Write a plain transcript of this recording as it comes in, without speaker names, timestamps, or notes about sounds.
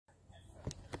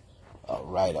All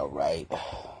right.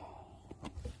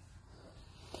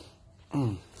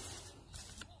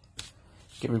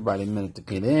 Give everybody a minute to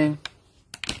get in.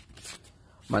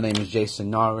 My name is Jason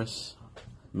Norris,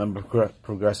 member of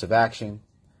Progressive Action,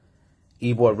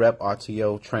 E-Board Rep,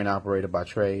 RTO, train operator by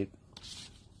trade.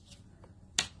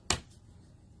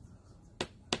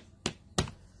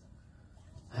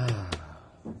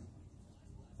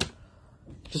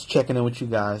 Just checking in with you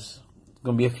guys. There's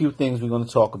going to be a few things we're going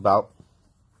to talk about.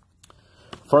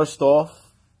 First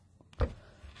off,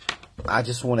 I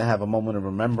just want to have a moment of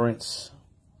remembrance.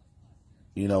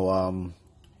 You know,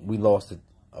 we lost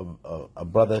a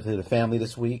brother to the family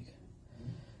this week,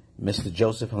 Mr.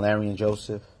 Joseph, Hilarion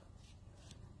Joseph,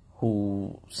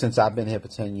 who, since I've been here for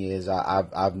 10 years,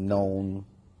 I've known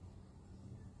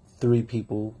 3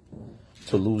 people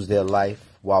to lose their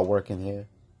life while working here.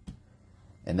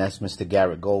 And that's Mr.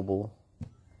 Garrett Goebel,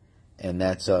 and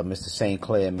that's Mr. St.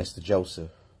 Clair and Mr.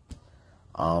 Joseph.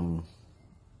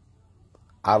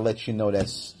 I'll let you know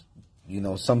that's, you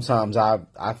know, sometimes I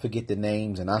forget the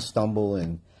names and I stumble,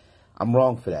 and I'm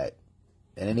wrong for that.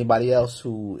 And anybody else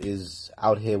who is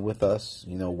out here with us,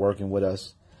 you know, working with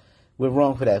us, we're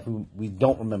wrong for that. We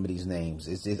don't remember these names.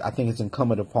 I think it's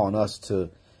incumbent upon us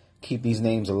to keep these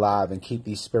names alive and keep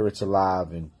these spirits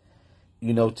alive, and,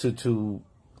 you know, to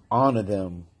honor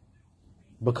them,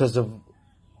 because of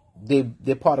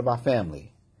they're part of our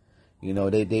family. You know,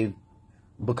 they've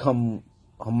become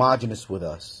homogenous with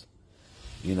us,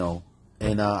 you know,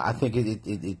 and I think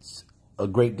it's a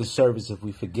great disservice if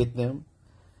we forget them,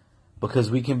 because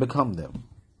we can become them.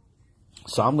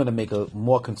 So I'm going to make a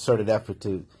more concerted effort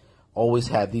to always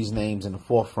have these names in the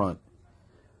forefront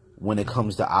when it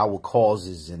comes to our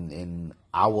causes and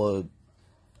our,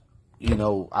 you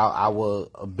know, our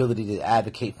ability to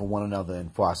advocate for one another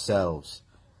and for ourselves.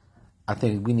 I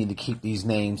think we need to keep these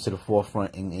names to the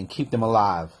forefront and keep them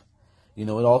alive. You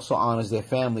know, it also honors their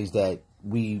families that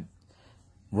we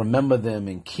remember them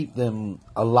and keep them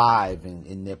alive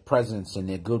in their presence and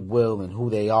their goodwill and who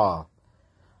they are.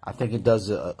 I think it does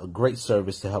a great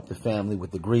service to help the family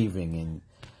with the grieving and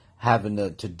having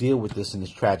to deal with this in this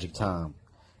tragic time.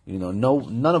 You know,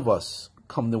 none of us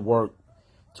come to work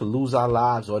to lose our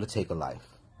lives or to take a life,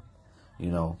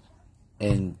 you know.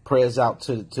 And prayers out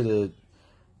to the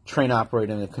train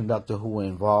operator and the conductor who were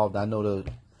involved. I know the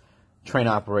train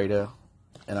operator,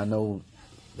 and I know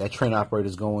that train operator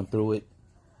is going through it,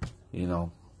 you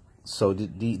know. So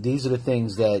these are the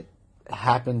things that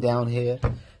happen down here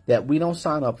that we don't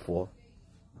sign up for,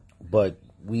 but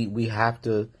we have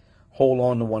to hold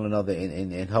on to one another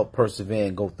and help persevere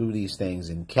and go through these things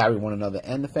and carry one another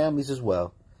and the families as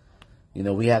well. You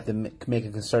know, we have to make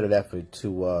a concerted effort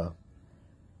to,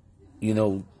 you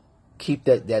know, keep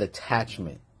that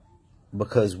attachment,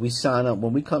 because we sign up.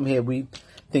 When we come here, we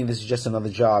think this is just another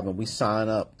job, and we sign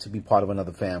up to be part of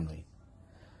another family.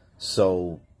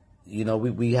 So, you know,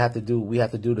 we have to do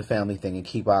the family thing and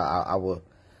keep our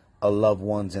loved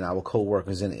ones and our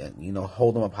co-workers in it, you know,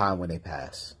 hold them up high when they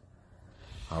pass.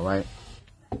 All right.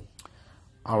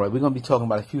 We're going to be talking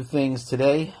about a few things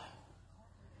today.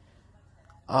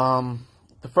 The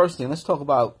first thing, let's talk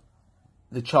about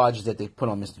the charges that they put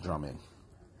on Mr. Drummond.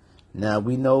 Now,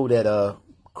 we know that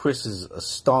Chris is a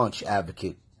staunch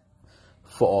advocate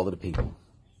for all of the people.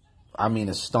 I mean,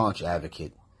 a staunch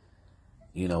advocate.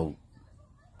 You know,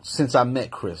 since I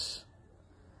met Chris,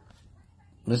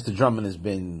 Mr. Drummond has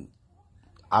been,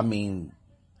 I mean,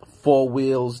 4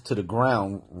 wheels to the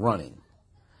ground running.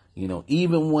 You know,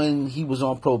 even when he was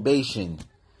on probation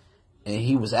and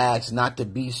he was asked not to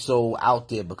be so out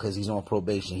there because he's on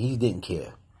probation, he didn't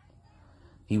care.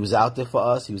 He was out there for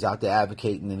us. He was out there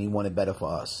advocating, and he wanted better for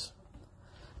us.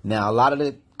 Now, a lot of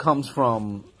it comes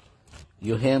from,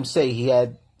 you'll hear him say he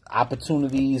had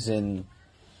opportunities, and,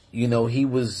 you know, he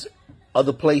was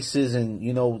other places. And,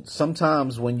 you know,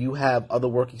 sometimes when you have other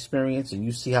work experience and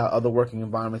you see how other working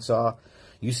environments are,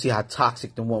 you see how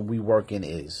toxic the one we work in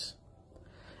is.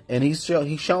 And he's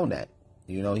shown that,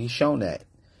 you know,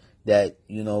 that,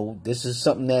 you know, this is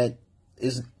something that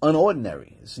is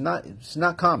unordinary. It's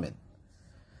not common.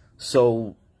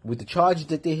 So with the charges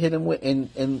that they hit him with,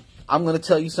 and I'm going to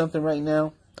tell you something right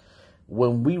now.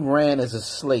 When we ran as a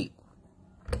slate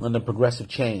on the Progressive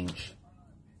Change,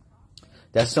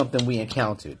 that's something we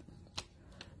encountered.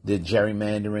 The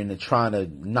gerrymandering, the trying to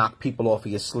knock people off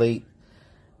of your slate.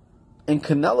 And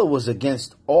Canelo was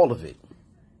against all of it.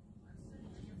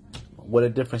 What a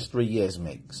difference 3 years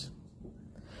makes.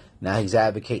 Now he's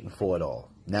advocating for it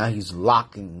all. Now he's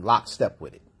lockstep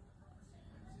with it.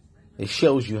 It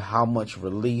shows you how much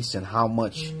release and how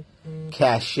much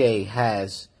cachet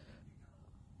has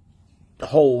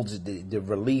holds the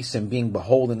release and being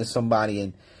beholden to somebody,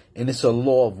 and it's a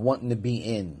law of wanting to be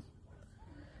in.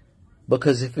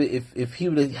 Because if he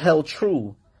would have held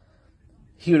true,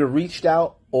 he would have reached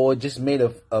out or just made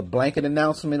a blanket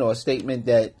announcement or a statement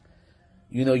that,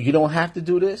 you know, you don't have to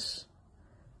do this.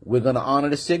 We're going to honor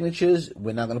the signatures.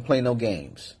 We're not going to play no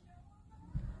games.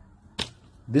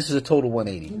 This is a total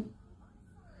 180.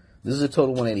 This is a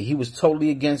total 180. He was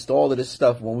totally against all of this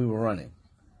stuff when we were running.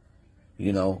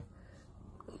 You know,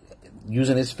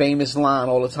 using his famous line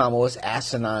all the time, oh, it's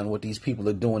asinine what these people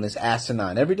are doing. It's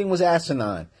asinine. Everything was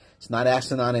asinine. It's not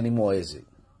asinine anymore, is it?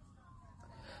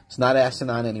 It's not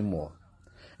asinine anymore.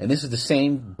 And this is the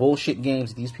same bullshit games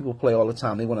that these people play all the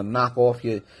time. They want to knock off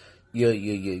your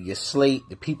slate,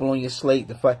 the people on your slate.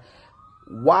 The fight.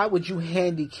 Why would you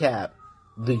handicap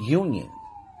the union?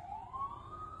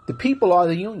 The people are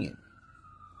the union.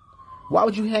 Why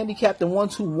would you handicap the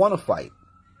ones who want to fight?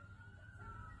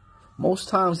 Most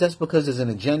times that's because there's an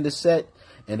agenda set,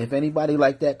 and if anybody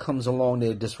like that comes along,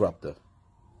 they're a disruptor.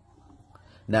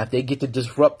 Now, if they get to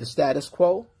disrupt the status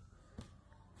quo,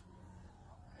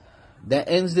 that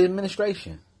ends the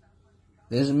administration.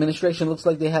 This administration looks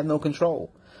like they have no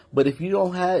control. But if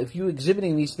you're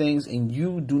exhibiting these things and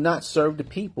you do not serve the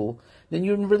people, then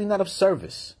you're really not of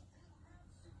service.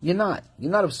 You're not.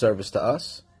 You're not of service to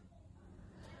us.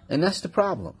 And that's the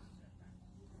problem.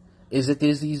 Is that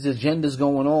there's these agendas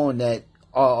going on that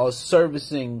are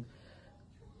servicing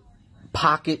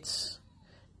pockets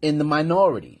in the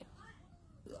minority.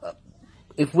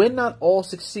 If we're not all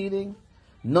succeeding,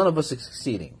 none of us are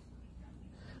succeeding.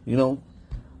 You know.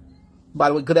 By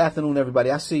the way, good afternoon, everybody.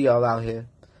 I see y'all out here.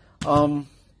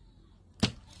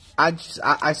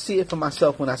 I see it for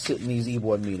myself when I sit in these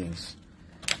e-board meetings.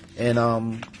 And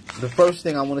the first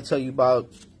thing I want to tell you about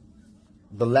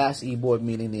the last e-board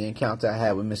meeting, the encounter I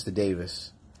had with Mr.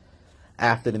 Davis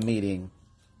after the meeting,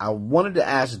 I wanted to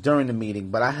ask during the meeting,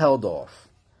 but I held off.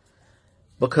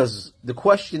 Because the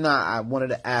question I wanted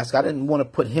to ask, I didn't want to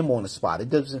put him on the spot.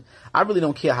 I really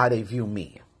don't care how they view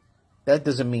me. That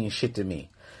doesn't mean shit to me.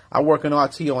 I work in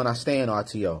RTO and I stay in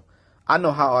RTO. I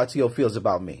know how RTO feels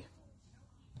about me.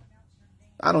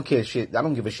 I don't care shit. I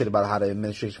don't give a shit about how the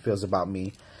administration feels about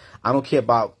me. I don't care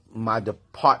about my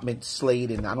department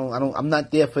slate, and I'm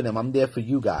not there for them. I'm there for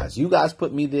you guys. You guys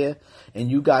put me there,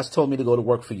 and you guys told me to go to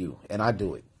work for you, and I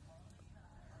do it.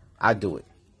 I do it.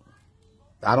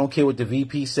 I don't care what the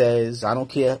VP says. I don't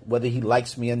care whether he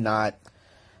likes me or not.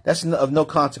 That's of no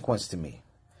consequence to me.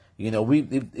 You know,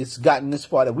 it's gotten this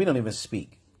far that we don't even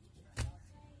speak.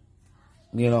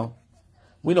 You know,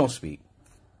 we don't speak.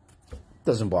 It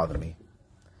doesn't bother me.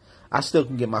 I still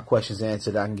can get my questions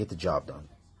answered. I can get the job done.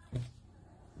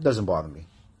 It doesn't bother me.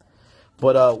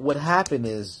 But what happened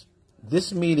is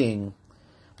this meeting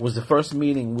was the first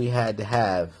meeting we had to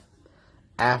have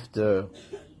after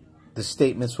the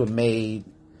statements were made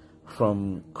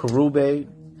from Karube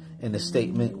and the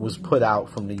statement was put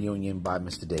out from the union by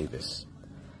Mr. Davis.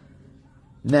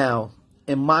 Now,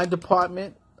 in my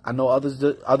department, I know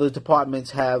other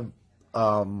departments have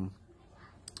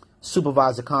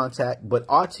supervisor contact, but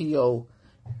RTO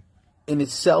in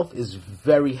itself is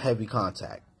very heavy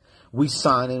contact. We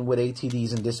sign in with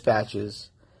ATDs and dispatchers.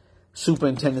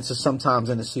 Superintendents are sometimes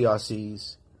in the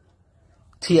CRCs.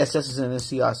 TSS is in the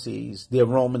CRCs. They're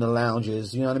roaming the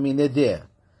lounges. You know what I mean? They're there.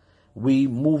 We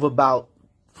move about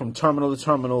from terminal to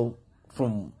terminal,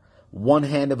 from one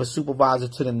hand of a supervisor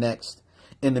to the next.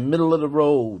 In the middle of the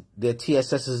road, their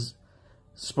TSSs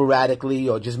sporadically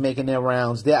or just making their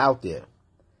rounds. They're out there.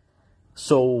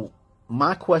 So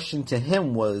my question to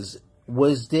him was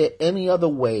there any other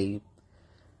way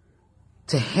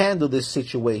to handle this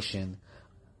situation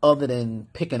other than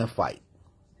picking a fight?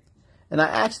 And I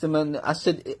asked him, and I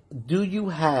said, do you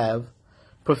have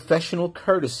professional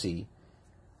courtesy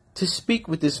to speak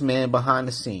with this man behind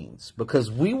the scenes? Because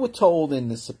we were told in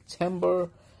the September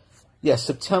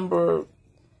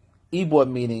e-board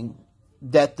meeting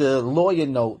that the lawyer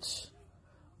notes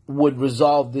would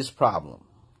resolve this problem.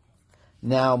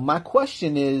 Now, my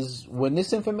question is, when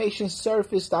this information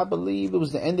surfaced, I believe it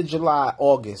was the end of July,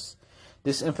 August,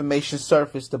 this information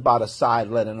surfaced about a side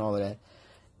letter and all of that.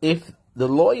 If the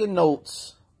lawyer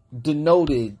notes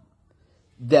denoted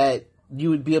that you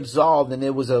would be absolved and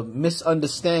there was a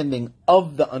misunderstanding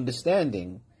of the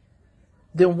understanding,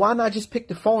 then why not just pick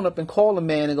the phone up and call the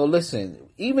man and go, listen,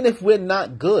 even if we're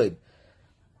not good,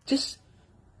 just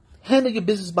handle your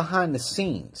business behind the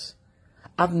scenes.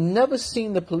 I've never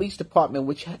seen the police department,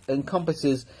 which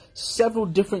encompasses several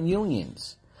different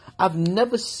unions, I've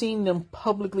never seen them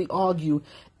publicly argue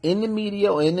in the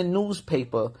media or in the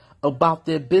newspaper about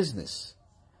their business.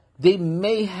 They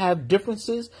may have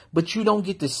differences, but you don't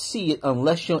get to see it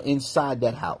unless you're inside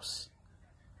that house.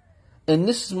 And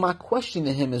this is my question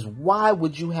to him is, why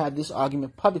would you have this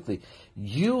argument publicly?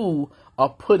 You are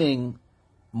putting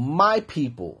my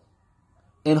people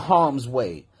in harm's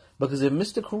way. Because if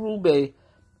Mr. Karube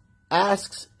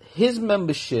asks his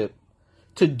membership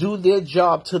to do their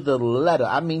job to the letter,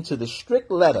 I mean to the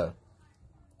strict letter,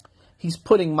 he's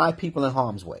putting my people in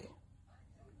harm's way.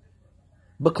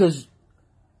 Because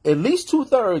at least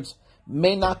 2/3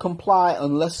 may not comply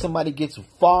unless somebody gets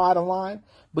far out of line.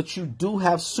 But you do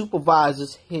have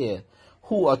supervisors here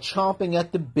who are chomping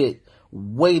at the bit,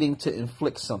 waiting to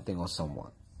inflict something on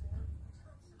someone.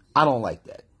 I don't like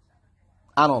that.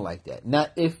 I don't like that. Now,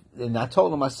 and I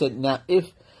told him, I said, now,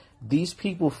 if these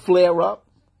people flare up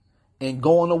and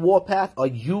go on the warpath, are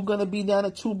you going to be down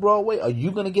at 2 Broadway? Are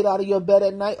you going to get out of your bed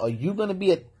at night? Are you going to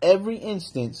be at every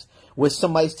instance where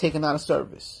somebody's taken out of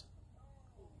service?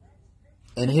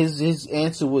 And his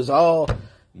answer was, oh,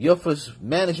 you're for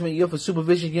management, you're for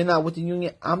supervision, you're not with the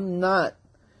union. I'm not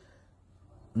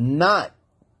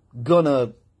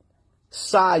gonna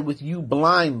side with you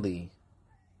blindly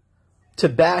to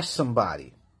bash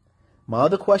somebody. My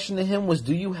other question to him was,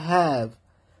 do you have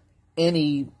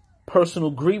any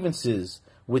personal grievances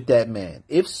with that man?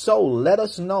 If so, let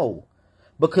us know.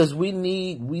 Because we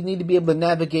need to be able to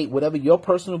navigate whatever your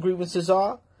personal grievances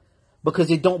are, because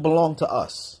they don't belong to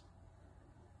us.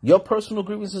 Your personal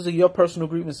grievances are your personal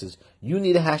grievances. You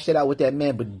need to hash that out with that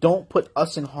man, but don't put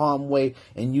us in harm's way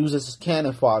and use us as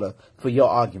cannon fodder for your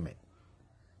argument.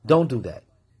 Don't do that.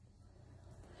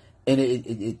 And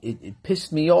it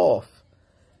pissed me off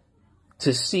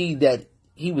to see that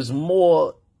he was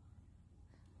more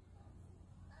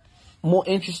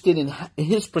interested in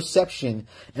his perception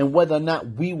and whether or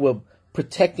not we were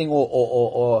protecting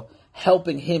or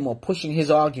helping him or pushing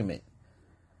his argument.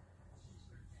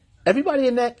 Everybody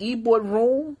in that e-board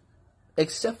room,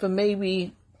 except for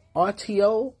maybe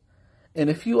RTO and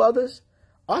a few others,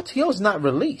 RTO is not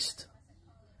released.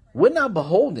 We're not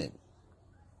beholden.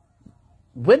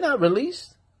 We're not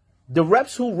released. The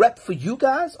reps who rep for you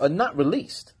guys are not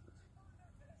released.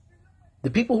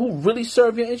 The people who really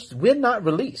serve your interests, we're not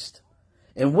released.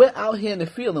 And we're out here in the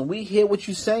field and we hear what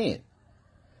you're saying.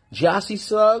 Jossie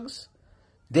Suggs,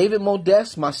 David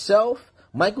Modest, myself,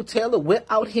 Michael Taylor, we're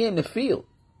out here in the field.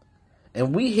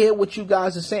 And we hear what you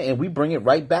guys are saying, and we bring it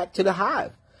right back to the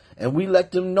hive. And we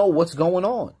let them know what's going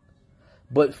on.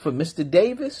 But for Mr.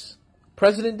 Davis,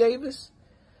 President Davis,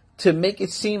 to make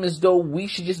it seem as though we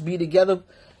should just be together,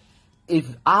 if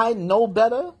I know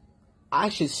better, I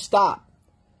should stop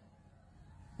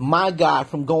my guy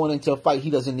from going into a fight he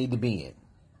doesn't need to be in.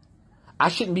 I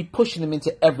shouldn't be pushing him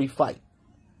into every fight.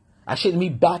 I shouldn't be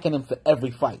backing him for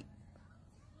every fight.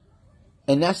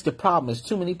 And that's the problem. There's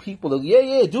too many people that,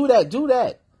 yeah, do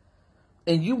that.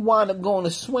 And you wind up going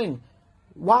to swing.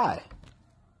 Why?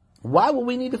 Why would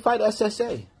we need to fight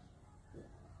SSA?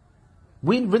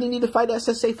 We really need to fight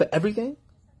SSA for everything?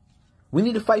 We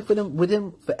need to fight for them with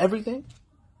him for everything?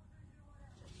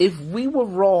 If we were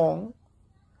wrong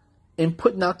in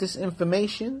putting out this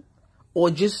information or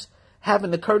just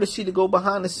having the courtesy to go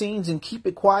behind the scenes and keep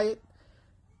it quiet,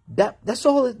 that's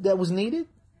all that was needed.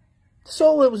 That's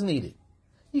all that was needed.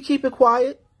 You keep it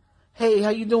quiet. Hey, how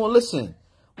you doing? Listen,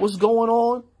 what's going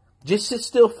on? Just sit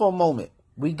still for a moment.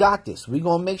 We got this. We're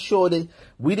going to make sure that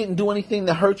we didn't do anything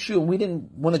to hurt you and we didn't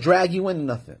want to drag you into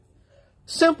nothing.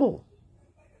 Simple.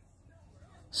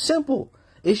 Simple.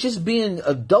 It's just being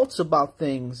adults about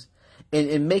things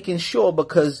and making sure,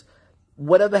 because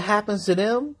whatever happens to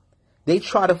them, they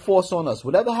try to force on us.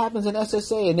 Whatever happens in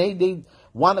SSA and they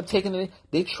wind up taking it,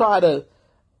 they try to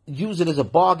use it as a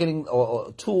bargaining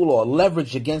or tool or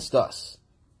leverage against us.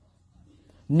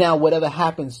 Now, whatever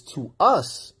happens to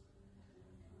us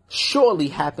surely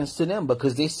happens to them,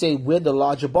 because they say we're the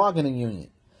larger bargaining unit.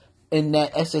 And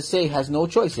that SSA has no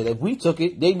choice. If we took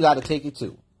it, they got to take it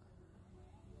too.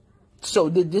 So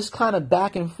this kind of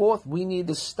back and forth, we need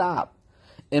to stop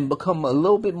and become a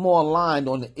little bit more aligned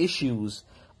on the issues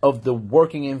of the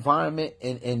working environment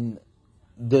and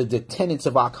the tenets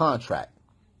of our contract.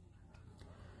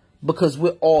 Because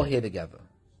we're all here together.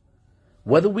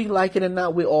 Whether we like it or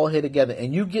not, we're all here together.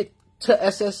 And you get to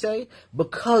SSA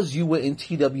because you were in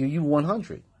TWU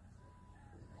 100.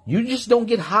 You just don't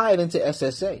get hired into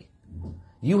SSA.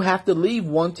 You have to leave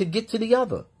one to get to the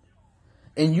other.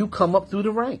 And you come up through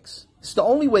the ranks. It's the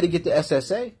only way to get to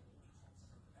SSA.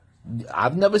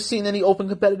 I've never seen any open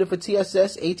competitor for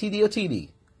TSS, ATD, or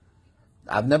TD.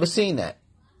 I've never seen that.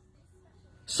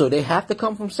 So they have to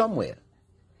come from somewhere.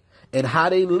 And how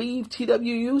they leave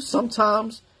TWU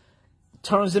sometimes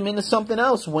turns them into something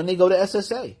else when they go to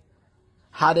SSA.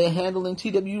 how they're handling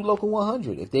TWU Local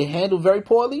 100. If they handle very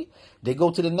poorly, they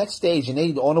go to the next stage and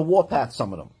they on a warpath,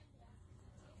 some of them.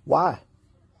 Why?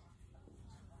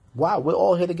 Why? We're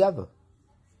all here together.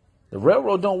 The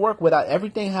railroad don't work without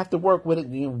everything have to work with it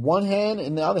in one hand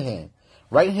and the other hand.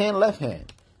 Right hand, left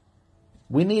hand.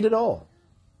 We need it all.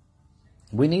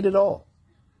 We need it all.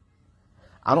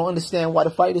 I don't understand why the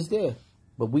fight is there,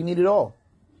 but we need it all.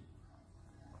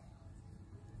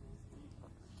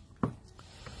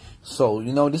 So,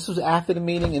 this was after the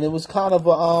meeting, and it was kind of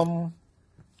a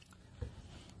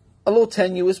little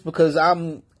tenuous because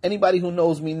anybody who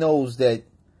knows me knows that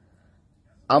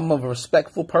I'm a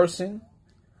respectful person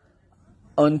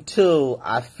until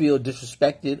I feel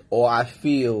disrespected or I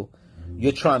feel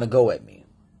you're trying to go at me.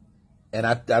 And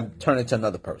I turn into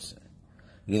another person.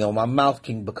 My mouth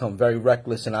can become very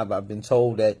reckless, and I've been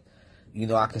told that,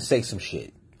 I can say some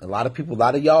shit. A lot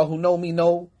of y'all who know me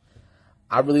know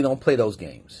I really don't play those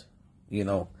games.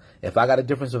 If I got a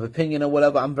difference of opinion or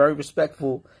whatever, I'm very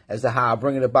respectful as to how I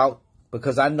bring it about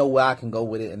because I know where I can go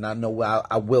with it and I know where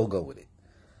I will go with it.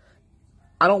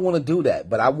 I don't want to do that,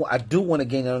 but I do want to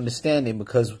gain an understanding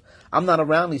because I'm not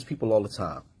around these people all the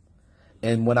time.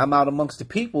 And when I'm out amongst the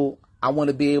people, I want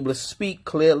to be able to speak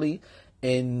clearly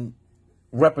and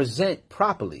represent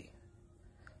properly.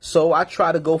 So I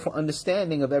try to go for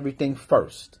understanding of everything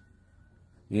first.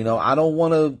 I don't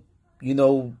want to,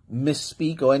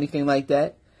 misspeak or anything like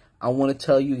that. I want to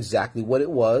tell you exactly what it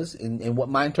was and what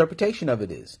my interpretation of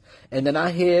it is. And then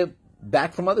I hear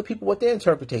back from other people what their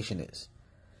interpretation is.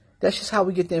 That's just how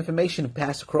we get the information to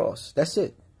pass across. That's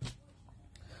it.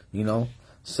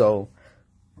 So,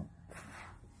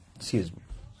 excuse me.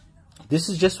 This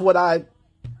is just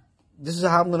this is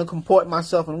how I'm going to comport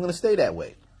myself, and I'm going to stay that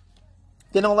way.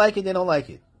 They don't like it, they don't like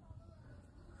it.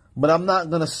 But I'm not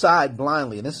going to side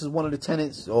blindly. And this is one of the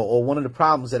tenets or one of the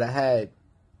problems that I had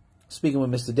speaking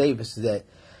with Mr. Davis is that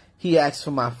he asked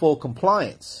for my full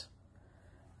compliance.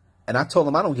 And I told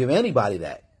him I don't give anybody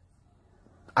that.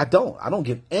 I don't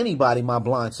give anybody my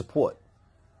blind support.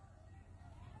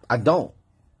 I don't.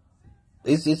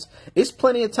 It's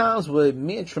plenty of times where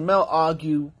me and Tremel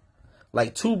argue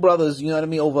like two brothers,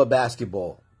 over a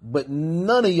basketball. But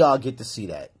none of y'all get to see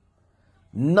that.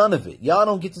 None of it. Y'all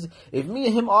don't get to. If me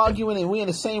and him arguing and we in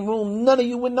the same room, none of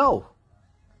you would know.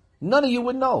 None of you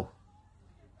would know.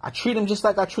 I treat him just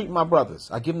like I treat my brothers.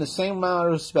 I give him the same amount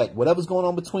of respect. Whatever's going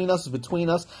on between us is between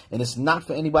us, and it's not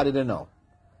for anybody to know.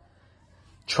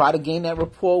 Try to gain that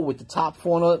rapport with the top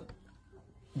four,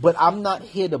 but I'm not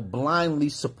here to blindly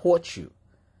support you.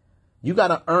 You got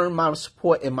to earn my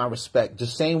support and my respect the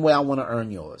same way I want to earn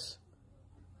yours.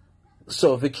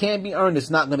 So if it can't be earned, it's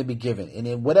not going to be given. And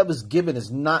then whatever's given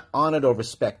is not honored or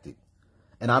respected.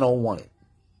 And I don't want it.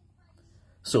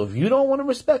 So if you don't want to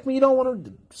respect me, you don't want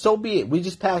to, so be it. We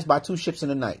just passed by two ships in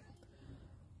the night.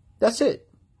 That's it.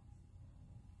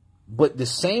 But the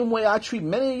same way I treat,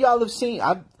 many of y'all have seen,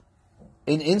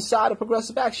 inside of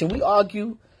Progressive Action, we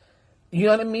argue, you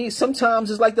know what I mean? Sometimes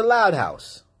it's like the Loud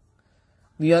House.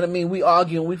 You know what I mean? We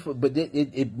argue, but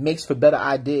it makes for better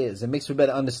ideas. It makes for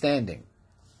better understanding.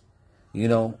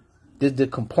 The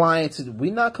compliance,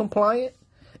 we're not compliant.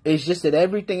 It's just that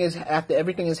after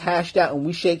everything is hashed out and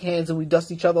we shake hands and we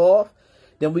dust each other off,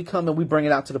 then we come and we bring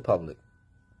it out to the public.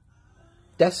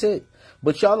 That's it.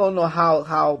 But y'all don't know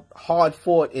how hard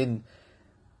fought and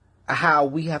how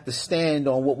we have to stand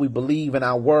on what we believe in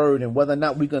our word and whether or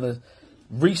not we're going to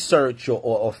research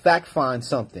or fact find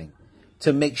something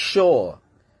to make sure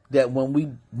that when we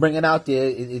bring it out there,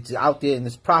 it's out there and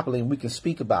it's properly and we can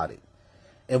speak about it.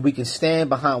 And we can stand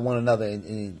behind one another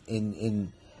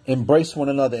and embrace one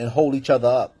another and hold each other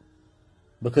up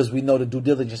because we know the due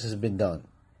diligence has been done.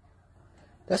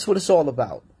 That's what it's all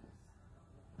about.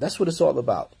 That's what it's all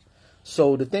about.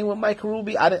 So the thing with Mike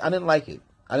Ruby, I didn't like it.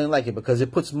 I didn't like it because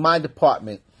it puts my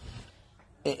department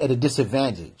at a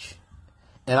disadvantage.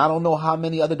 And I don't know how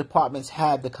many other departments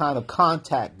have the kind of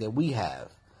contact that we have.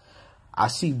 I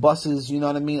see buses, you know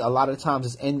what I mean? A lot of the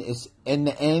times it's end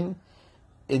to end.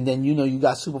 And then, you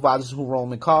got supervisors who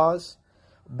roam in cars.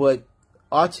 But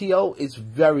RTO is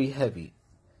very heavy.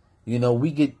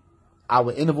 We get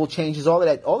our interval changes, all of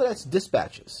that. All of that's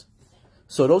dispatchers.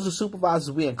 So those are supervisors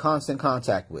we're in constant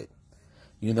contact with.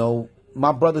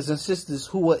 My brothers and sisters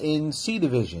who are in C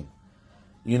Division.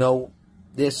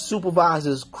 There's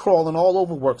supervisors crawling all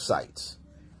over work sites.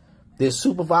 There's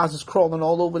supervisors crawling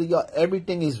all over the yard.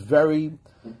 Everything is very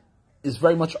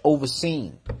much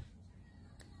overseen.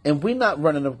 And we're not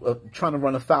trying to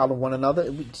run afoul of one another.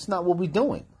 It's not what we're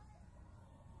doing.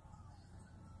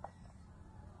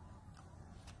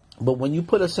 But when you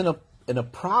put us in a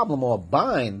problem or a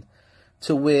bind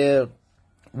to where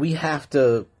we have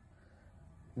to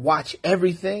watch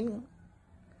everything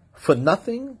for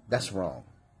nothing. That's wrong.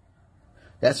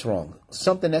 That's wrong.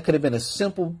 Something that could have been a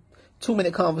simple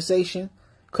 2-minute conversation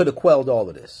could have quelled all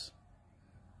of this.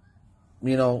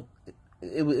 You know,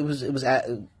 it was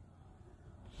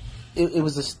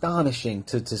astonishing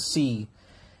to see,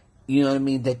 you know what I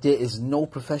mean, that there is no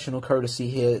professional courtesy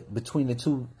here between the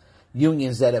two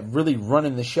unions that are really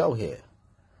running the show here.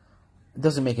 It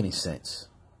doesn't make any sense.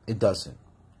 It doesn't.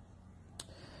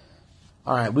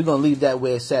 All right, we're going to leave that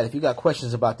where it's at. If you got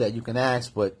questions about that, you can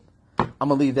ask, but I'm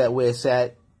going to leave that where it's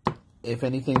at. If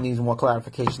anything needs more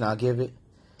clarification, I'll give it.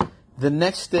 The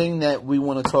next thing that we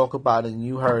want to talk about, and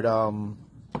you heard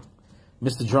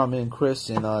Mr. Drummond, Chris,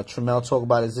 and Tremel talk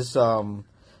about, is this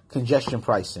congestion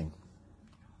pricing.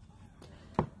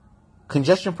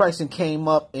 Congestion pricing came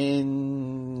up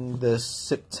in the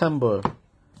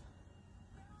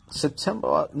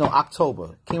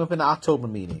October. Came up in the October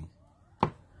meeting.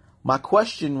 My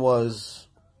question was,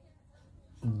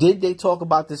 did they talk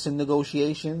about this in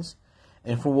negotiations?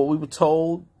 And from what we were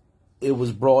told, it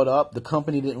was brought up. The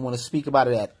company didn't want to speak about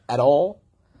it at all.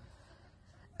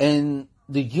 And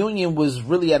the union was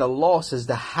really at a loss as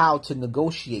to how to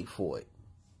negotiate for it.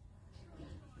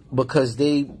 Because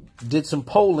they did some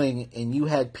polling and you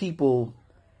had people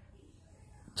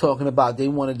talking about they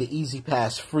wanted the Easy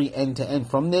Pass free end to end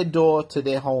from their door to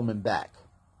their home and back.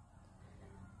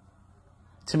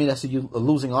 To me, that's a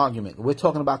losing argument. We're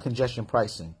talking about congestion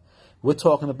pricing. We're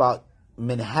talking about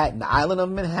Manhattan, the island of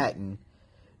Manhattan,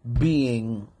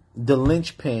 being the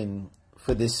linchpin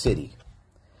for this city.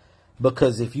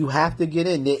 Because if you have to get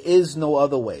in, there is no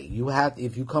other way.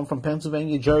 If you come from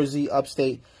Pennsylvania, Jersey,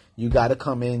 upstate, you got to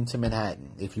come into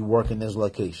Manhattan if you work in those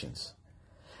locations.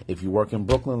 If you work in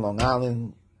Brooklyn, Long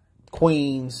Island,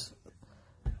 Queens,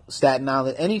 Staten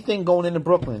Island, anything going into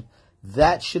Brooklyn,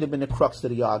 that should have been the crux of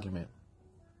the argument.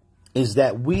 Is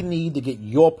that we need to get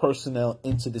your personnel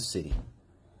into the city.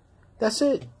 That's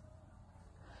it.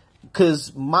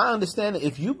 Because my understanding,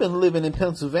 if you've been living in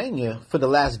Pennsylvania for the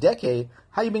last decade,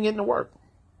 how you been getting to work?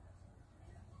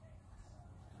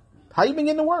 How you been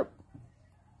getting to work?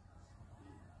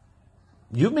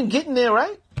 You've been getting there,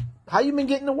 right? How you been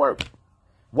getting to work?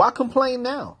 Why complain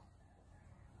now?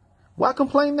 Why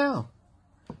complain now?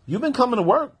 You've been coming to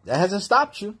work. That hasn't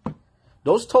stopped you.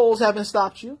 Those tolls haven't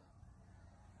stopped you.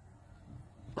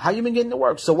 How you been getting to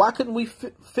work? So why couldn't we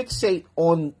fixate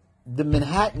on the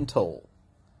Manhattan toll?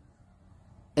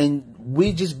 And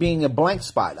we just being a blank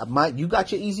spot. You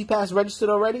got your Easy Pass registered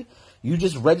already? You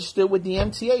just registered with the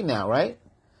MTA now, right?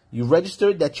 You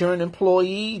registered that you're an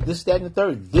employee, this, that, and the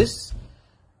third. This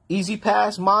Easy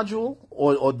Pass module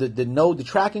or the node, the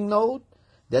tracking node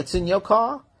that's in your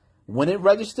car, when it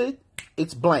registered,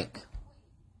 it's blank.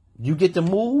 You get to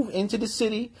move into the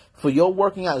city for your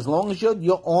working out. As long as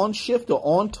you're on shift or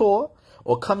on tour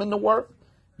or coming to work,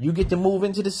 you get to move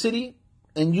into the city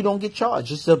and you don't get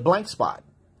charged. It's a blank spot.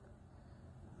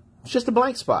 It's just a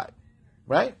blank spot,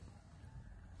 right?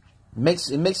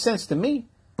 It makes sense to me.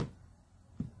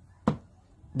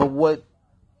 But what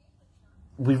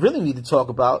we really need to talk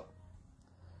about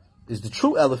is the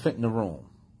true elephant in the room.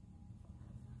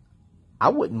 I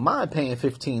wouldn't mind paying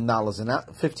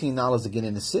 $15 to get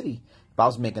in the city if I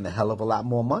was making a hell of a lot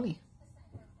more money.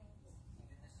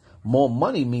 More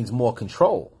money means more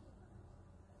control.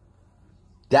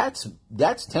 That's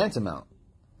tantamount.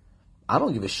 I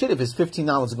don't give a shit if it's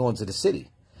 $15 to go into the city.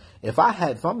 If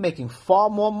I'm making far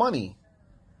more money,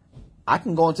 I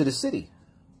can go into the city.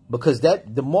 Because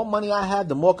the more money I have,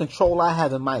 the more control I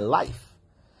have in my life.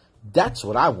 That's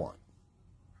what I want.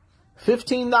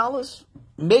 $15,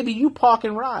 maybe you park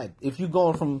and ride. If you're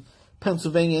going from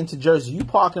Pennsylvania into Jersey, you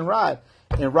park and ride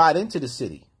into the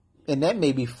city. And that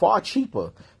may be far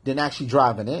cheaper than actually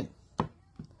driving in.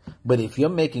 But if you're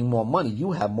making more money,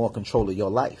 you have more control of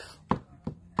your life.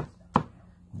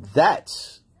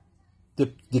 That's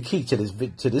the key to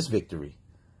this victory.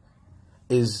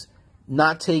 Is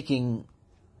not taking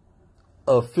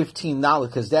a $15,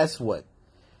 because that's what,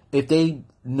 if they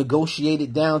negotiate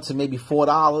it down to maybe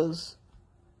 $4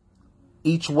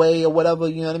 each way or whatever,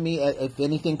 you know what I mean? If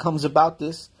anything comes about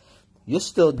this, you're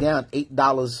still down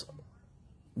 $8,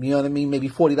 you know what I mean? Maybe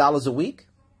 $40 a week,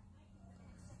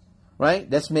 right?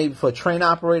 That's maybe for a train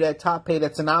operator at top pay,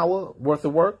 that's an hour worth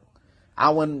of work,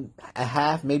 hour and a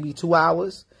half, maybe 2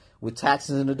 hours with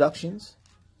taxes and deductions.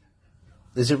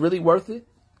 Is it really worth it?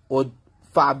 Or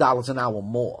 $5 an hour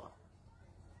more?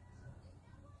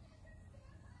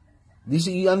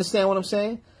 You understand what I'm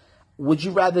saying? Would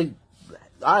you rather,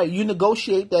 all right, you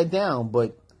negotiate that down,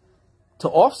 but to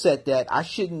offset that, I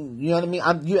shouldn't, you know what I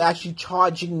mean? You're actually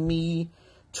charging me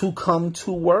to come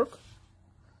to work.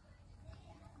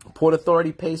 Port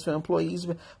Authority pays for employees.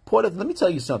 Let me tell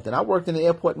you something. I worked in the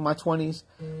airport in my 20s.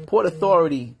 Port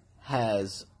Authority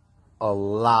has a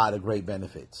lot of great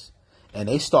benefits. And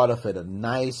they start off at a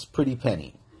nice, pretty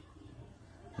penny.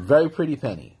 Very pretty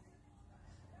penny.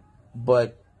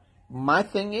 But my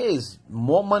thing is,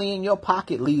 more money in your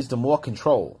pocket leads to more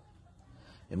control.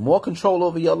 And more control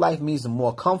over your life means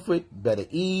more comfort, better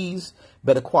ease,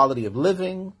 better quality of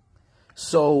living.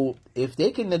 So if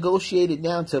they can negotiate it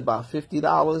down to about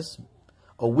 $50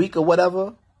 a week or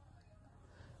whatever,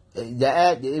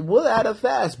 it will add up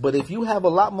fast. But if you have a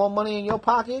lot more money in your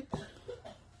pocket,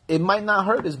 it might not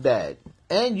hurt as bad.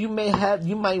 And you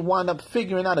might wind up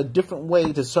figuring out a different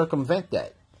way to circumvent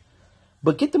that.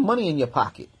 But get the money in your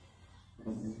pocket.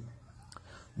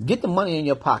 Get the money in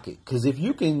your pocket. Because if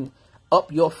you can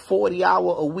up your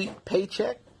 40-hour-a-week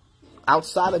paycheck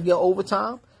outside of your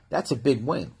overtime, that's a big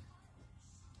win.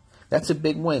 That's a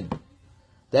big win.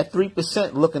 That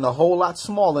 3% looking a whole lot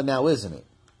smaller now, isn't it?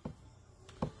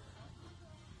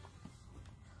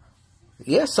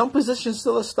 Yeah, some positions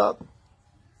still are stuck.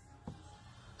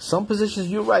 Some positions,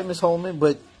 you're right, Ms. Holman,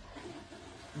 but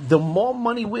the more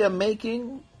money we are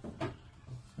making,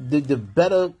 the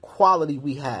better quality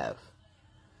we have.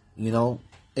 You know,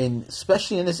 and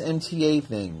especially in this MTA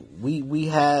thing, we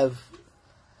have.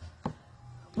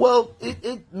 Well,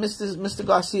 Mr.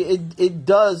 Garcia, it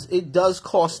does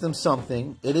cost them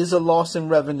something. It is a loss in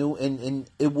revenue, and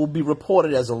it will be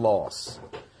reported as a loss,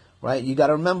 right? You got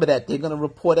to remember that they're going to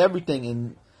report everything,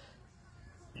 and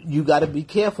you got to be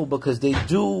careful because they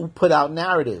do put out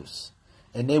narratives,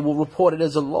 and they will report it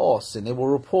as a loss, and they will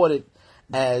report it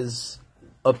as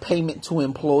a payment to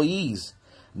employees,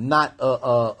 not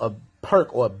a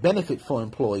perk or a benefit for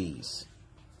employees,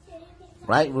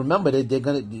 right? Remember that they're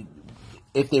going to.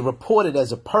 If they report it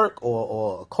as a perk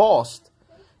or a cost,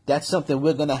 that's something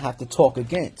we're going to have to talk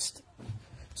against.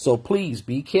 So please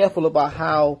be careful about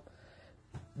how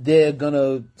they're going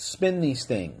to spend these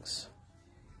things,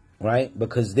 right?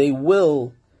 Because they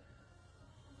will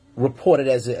report it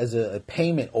as a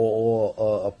payment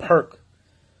or a perk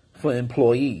for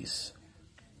employees.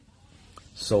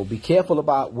 So be careful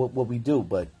about what we do.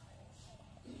 But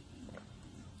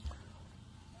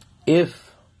if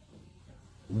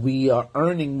we are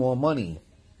earning more money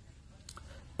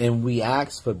and we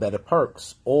ask for better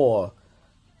perks, or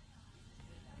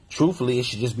truthfully, it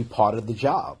should just be part of the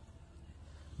job.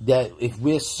 That if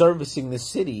we're servicing the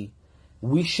city,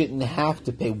 we shouldn't have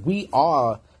to pay. We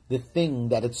are the thing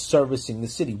that is servicing the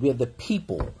city. We're the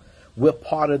people. We're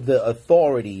part of the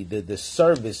authority, the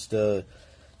service,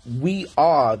 we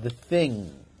are the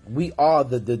thing. We are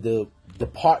the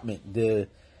department,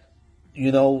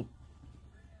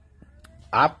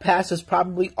 our passes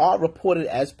probably are reported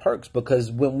as perks because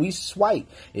when we swipe,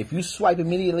 if you swipe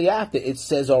immediately after, it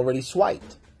says already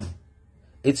swiped.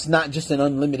 It's not just an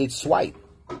unlimited swipe.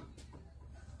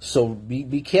 So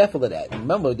be careful of that.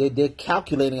 Remember, they're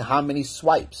calculating how many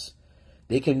swipes.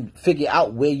 They can figure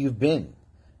out where you've been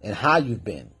and how you've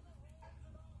been.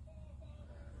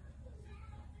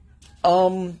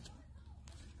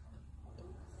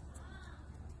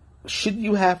 Should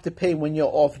you have to pay when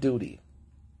you're off duty?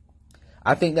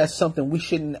 I think that's something we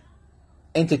shouldn't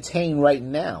entertain right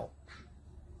now.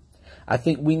 I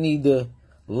think we need to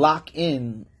lock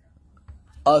in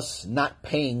us not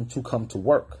paying to come to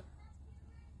work.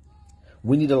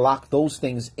 We need to lock those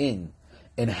things in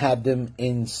and have them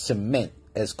in cement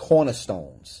as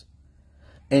cornerstones.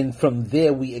 And from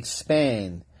there we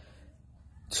expand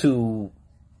to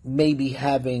maybe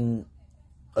having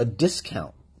a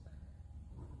discount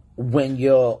when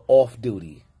you're off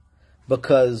duty.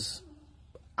 Because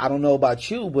I don't know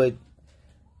about you, but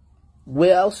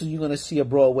where else are you going to see a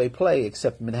Broadway play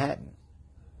except Manhattan?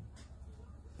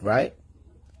 Right?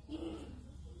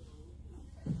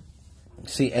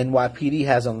 See, NYPD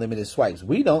has unlimited swipes.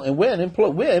 We don't, and we're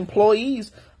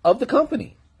employees of the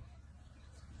company.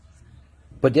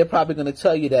 But they're probably going to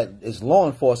tell you that as law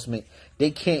enforcement,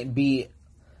 they can't be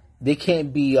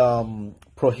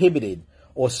prohibited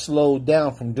or slowed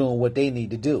down from doing what they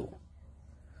need to do.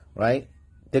 Right?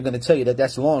 They're going to tell you that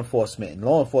that's law enforcement, and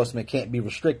law enforcement can't be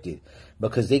restricted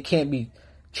because they can't be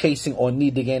chasing or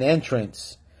need to gain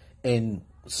entrance and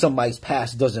somebody's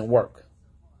pass doesn't work.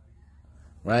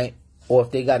 Right? Or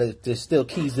if there's still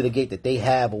keys to the gate that they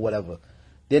have or whatever.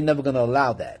 They're never going to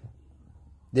allow that.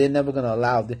 They're never going to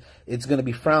allow that. It's going to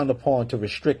be frowned upon to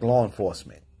restrict law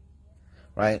enforcement.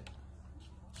 Right?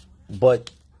 But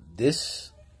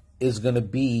this is going to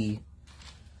be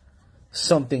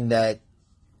something that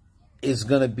is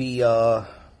going to be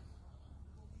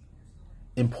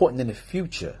important in the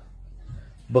future,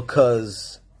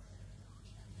 because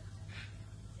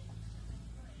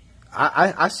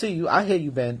I see you. I hear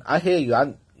you, Ben. I hear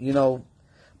you.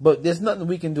 But there's nothing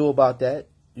we can do about that,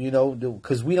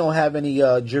 because we don't have any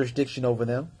jurisdiction over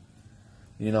them,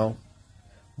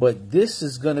 But this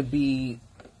is going to be,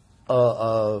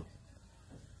 for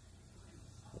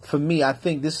me, I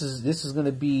think this is going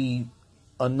to be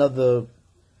another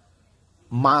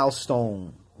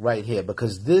milestone right here,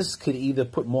 because this could either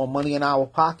put more money in our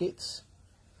pockets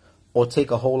or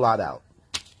take a whole lot out.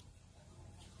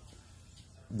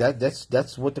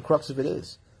 That's what the crux of it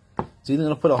is. It's either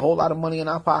going to put a whole lot of money in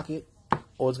our pocket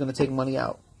or it's going to take money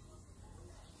out.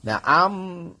 Now,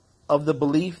 I'm of the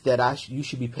belief that you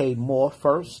should be paid more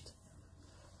first,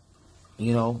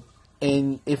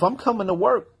 and if I'm coming to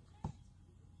work,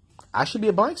 I should be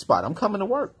a blank spot. I'm coming to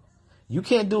work. You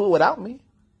can't do it without me.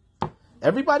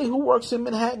 Everybody who works in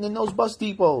Manhattan in those bus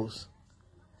depots,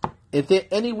 if they're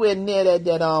anywhere near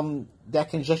that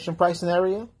congestion pricing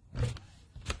area,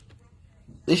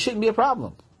 it shouldn't be a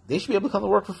problem. They should be able to come to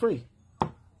work for free.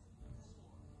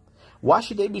 Why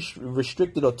should they be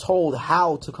restricted or told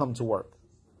how to come to work?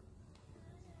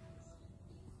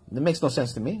 It makes no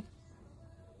sense to me.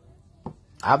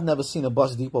 I've never seen a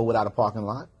bus depot without a parking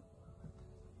lot.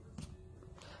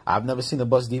 I've never seen a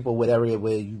bus depot with area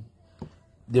where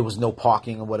there was no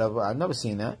parking or whatever. I've never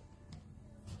seen that.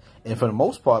 And for the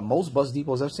most part, most bus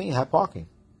depots I've seen have parking.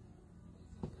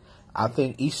 I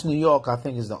think East New York,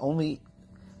 is the only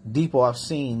depot I've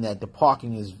seen that the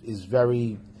parking is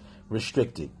very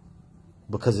restricted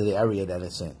because of the area that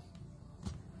it's in.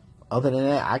 Other than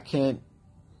that,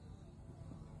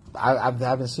 I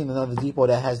haven't seen another depot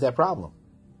that has that problem.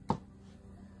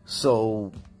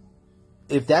 So,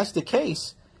 if that's the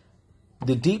case,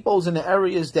 the depots in the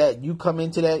areas that you come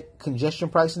into that congestion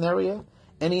pricing area,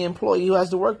 any employee who has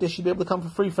to work there should be able to come for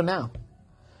free for now,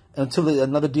 until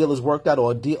another deal is worked out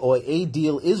or a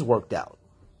deal is worked out.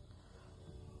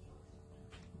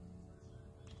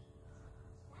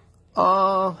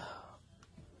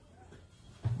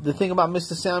 The thing about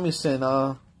Mr.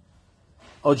 Samuelson,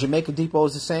 Jamaica Depot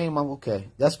is the same. I'm okay.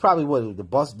 That's probably what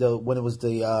when it was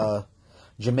the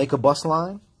Jamaica bus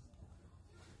line,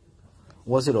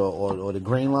 was it, or the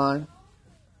Green Line?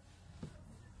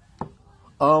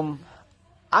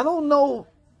 I don't know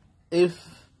if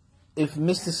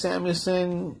Mr.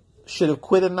 Samuelson should have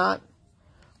quit or not,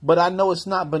 but I know it's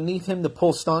not beneath him to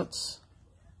pull stunts.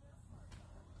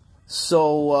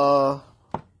 So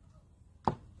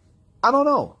I don't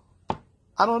know.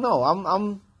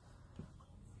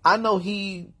 I know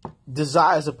he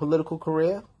desires a political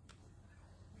career.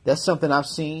 That's something I've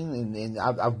seen, and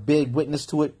I've been witness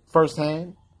to it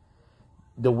firsthand.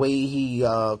 The way he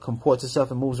comports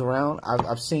himself and moves around,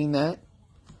 I've seen that.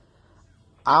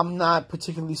 I'm not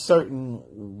particularly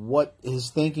certain what his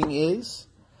thinking is,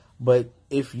 but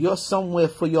if you're somewhere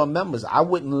for your members, I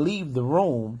wouldn't leave the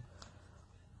room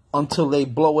until they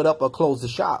blow it up or close the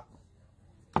shop,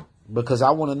 because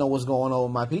I want to know what's going on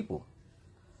with my people.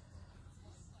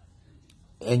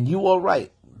 And you are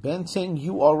right. Ben Ting,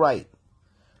 you are right.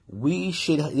 There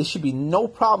should be no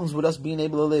problems with us being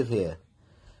able to live here.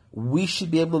 We should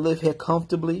be able to live here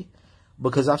comfortably,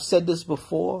 because I've said this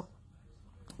before.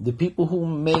 The people who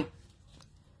make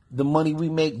the money we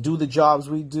make, do the jobs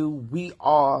we do, we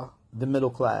are the middle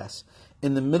class.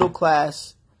 And the middle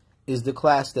class is the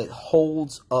class that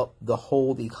holds up the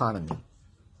whole economy.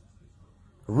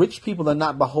 Rich people are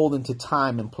not beholden to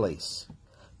time and place.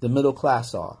 The middle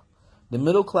class are. The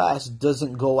middle class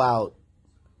doesn't go out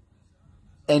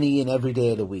any and every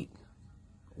day of the week.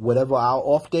 Whatever our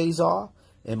off days are,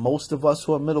 and most of us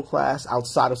who are middle class,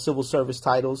 outside of civil service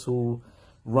titles, who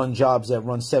run jobs that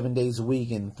run 7 days a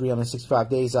week and 365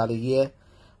 days out of the year,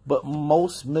 but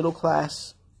most middle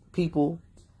class people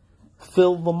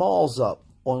fill the malls up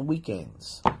on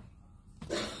weekends.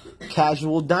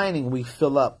 Casual dining, we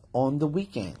fill up on the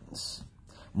weekends.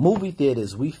 Movie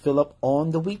theaters, we fill up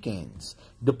on the weekends.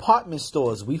 Department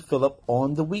stores, we fill up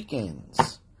on the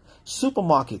weekends.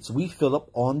 Supermarkets, we fill up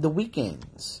on the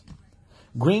weekends.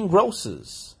 Green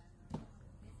grocers,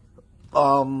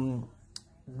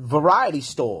 variety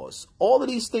stores, all of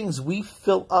these things we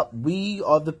fill up. We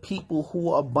are the people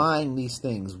who are buying these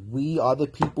things. We are the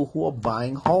people who are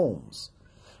buying homes.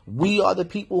 We are the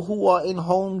people who are in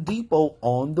Home Depot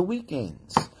on the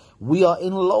weekends. We are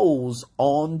in Lowe's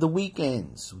on the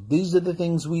weekends. These are the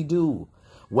things we do.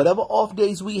 Whatever off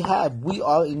days we have, we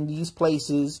are in these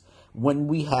places when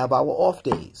we have our off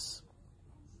days.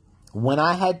 When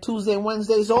I had Tuesday and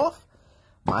Wednesdays off,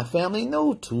 my family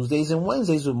knew Tuesdays and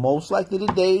Wednesdays were most likely the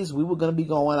days we were going to be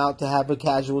going out to have a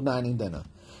casual dining dinner.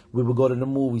 We would go to the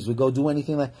movies. We'd go do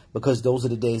anything because those are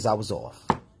the days I was off.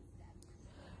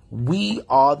 We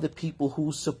are the people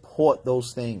who support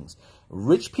those things.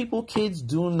 Rich people kids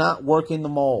do not work in the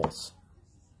malls.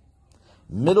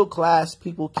 Middle class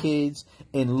people kids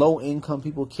and low income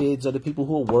people kids are the people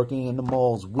who are working in the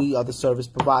malls. We are the service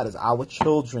providers. Our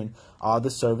children are the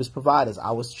service providers.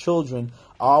 Our children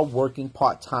are working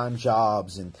part-time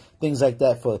jobs and things like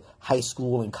that for high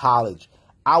school and college.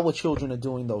 Our children are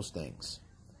doing those things.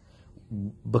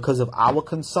 Because of our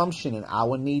consumption and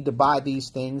our need to buy these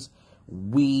things,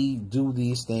 we do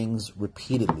these things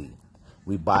repeatedly.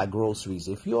 We buy groceries.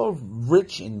 If you're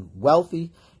rich and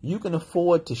wealthy, you can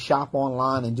afford to shop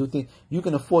online and do things. You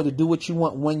can afford to do what you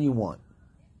want when you want.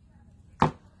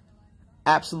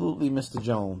 Absolutely, Mr.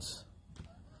 Jones.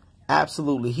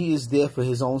 Absolutely. He is there for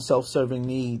his own self-serving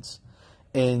needs.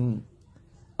 And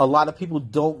a lot of people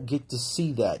don't get to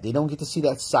see that. They don't get to see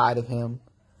that side of him.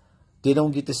 They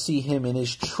don't get to see him in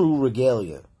his true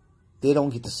regalia. They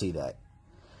don't get to see that.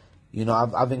 You know,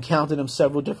 I've encountered him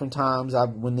several different times.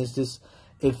 When there's this,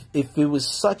 if it was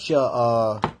such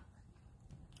a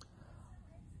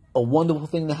wonderful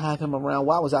thing to have him around,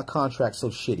 why was our contract so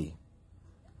shitty?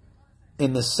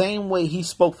 In the same way he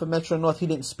spoke for Metro North, he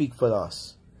didn't speak for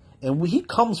us. And he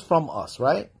comes from us,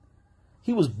 right?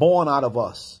 He was born out of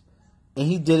us. And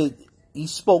he did it. He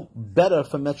spoke better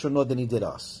for Metro North than he did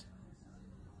us.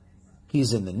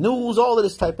 He's in the news, all of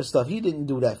this type of stuff. He didn't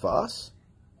do that for us.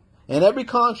 And every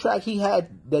contract he had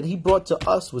that he brought to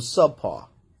us was subpar.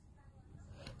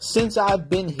 Since I've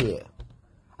been here,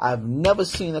 I've never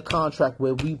seen a contract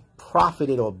where we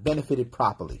profited or benefited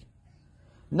properly.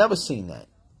 Never seen that.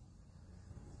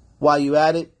 While you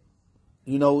at it,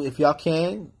 you know, if y'all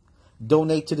can,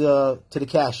 donate to the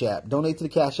Cash App. Donate to the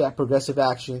Cash App. Progressive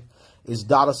Action is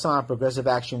 $ Progressive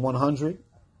Action 100.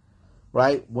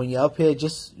 Right? When you're up here,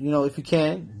 just, you know, if you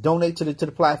can, donate to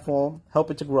the platform.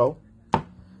 Help it to grow.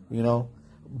 You know,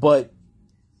 but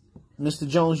Mr.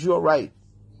 Jones, you're right.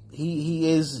 He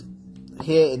is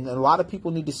here, and a lot of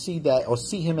people need to see that or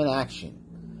see him in action.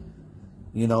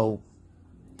 You know,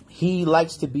 he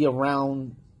likes to be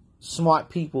around smart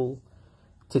people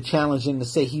to challenge him to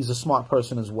say he's a smart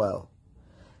person as well.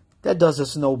 That does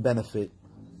us no benefit.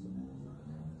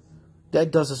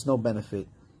 That does us no benefit.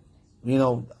 You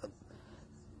know,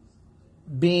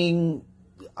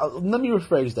 let me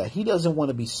rephrase that. He doesn't want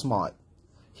to be smart.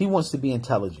 He wants to be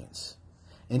intelligence.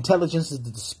 Intelligence is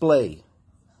the display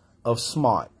of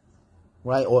smart,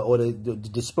 right? Or the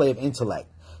display of intellect.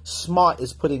 Smart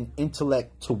is putting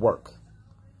intellect to work.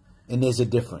 And there's a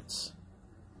difference.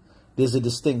 There's a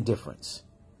distinct difference.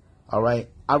 All right?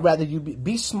 I'd rather you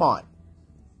be smart.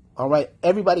 All right?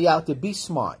 Everybody out there, be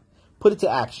smart. Put it to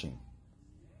action.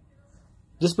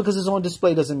 Just because it's on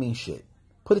display doesn't mean shit.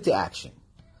 Put it to action.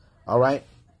 All right?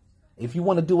 If you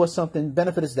want to do us something,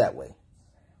 benefit us that way.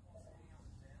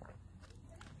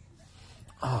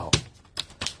 Oh,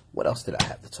 what else did I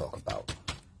have to talk about?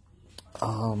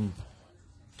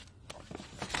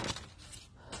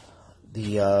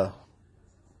 The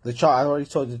charge. I already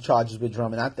told you the charges with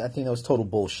Drummond. I think that was total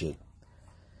bullshit.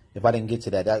 If I didn't get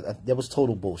to that was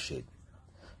total bullshit.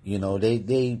 You know,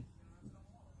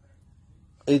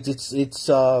 it's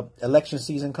election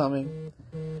season coming,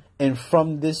 and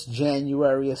from this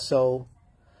January or so,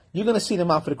 you're going to see them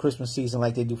out for the Christmas season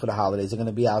like they do for the holidays. They're going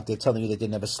to be out there telling you that they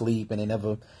never sleep and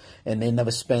they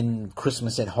never spend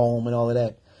Christmas at home and all of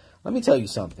that. Let me tell you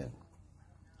something.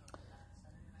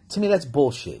 To me, that's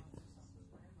bullshit.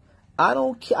 I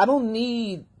don't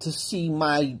need to see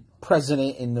my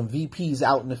president and the VPs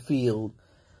out in the field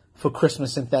for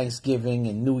Christmas and Thanksgiving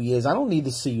and New Year's. I don't need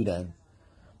to see you then.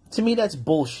 To me, that's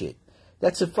bullshit.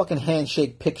 That's a fucking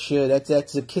handshake picture.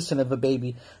 That's a kissing of a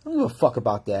baby. I don't give a fuck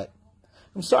about that.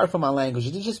 I'm sorry for my language.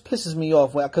 It just pisses me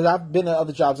off because I've been at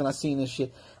other jobs and I've seen this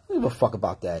shit. I don't give a fuck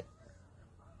about that.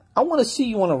 I want to see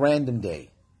you on a random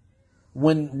day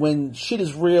when shit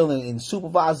is real and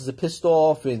supervisors are pissed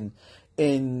off and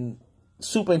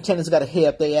superintendents got a hair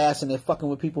up their ass and they're fucking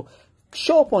with people.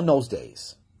 Show up on those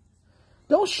days.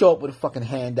 Don't show up with a fucking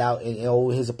handout and, oh,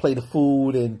 here's a plate of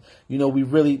food and, you know,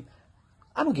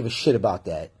 I don't give a shit about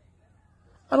that.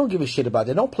 I don't give a shit about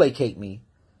that. Don't placate me.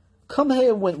 Come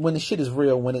here when the shit is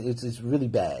real, when it's really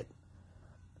bad.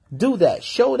 Do that.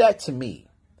 Show that to me.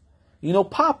 You know,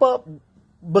 pop up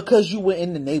because you were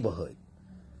in the neighborhood.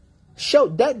 Show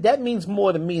that means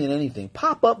more to me than anything.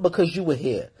 Pop up because you were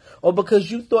here. Or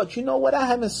because you thought, you know what, I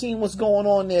haven't seen what's going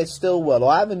on there at Stillwell.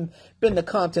 Or I haven't been to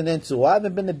Continental. Or I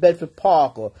haven't been to Bedford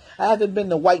Park. Or I haven't been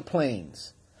to White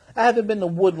Plains. I haven't been to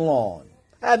Woodlawn.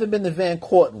 I haven't been to Van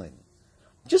Cortlandt.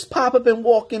 Just pop up and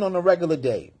walk in on a regular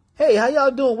day. Hey, how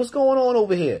y'all doing? What's going on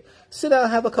over here? Sit down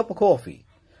and have a cup of coffee.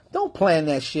 Don't plan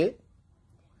that shit.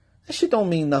 That shit don't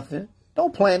mean nothing.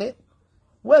 Don't plan it.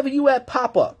 Wherever you at,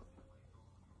 pop up.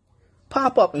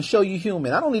 Pop up and show you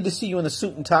human. I don't need to see you in a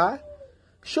suit and tie.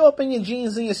 Show up in your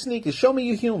jeans and your sneakers. Show me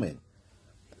you human.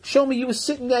 Show me you was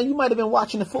sitting there. You might have been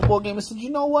watching the football game and said,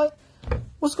 you know what?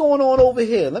 What's going on over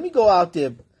here? Let me go out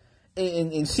there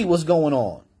and see what's going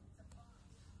on.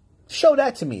 Show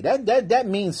that to me. That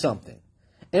means something.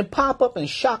 And pop up and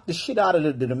shock the shit out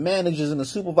of the managers and the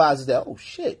supervisors that, oh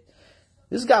shit,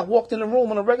 this guy walked in the room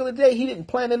on a regular day. He didn't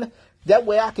plan it. That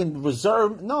way I can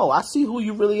reserve. No, I see who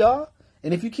you really are.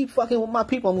 And if you keep fucking with my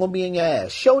people, I'm going to be in your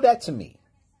ass. Show that to me.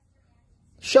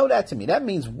 Show that to me. That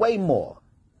means way more.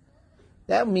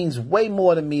 That means way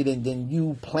more to me than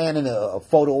you planning a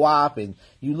photo op and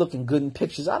you looking good in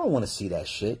pictures. I don't want to see that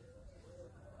shit.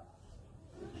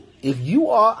 If you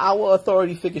are our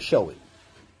authority figure, show it.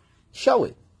 Show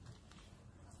it.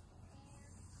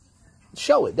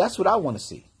 Show it. That's what I want to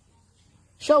see.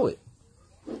 Show it.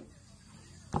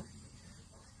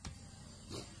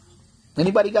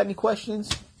 Anybody got any questions?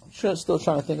 I'm still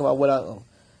trying to think about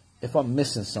if I'm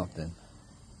missing something.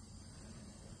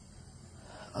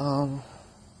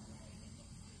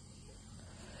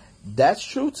 That's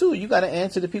true too. You got to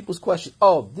answer the people's questions.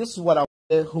 Oh, this is what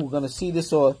who are going to see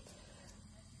this, or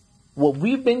what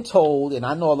we've been told, and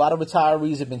I know a lot of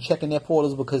retirees have been checking their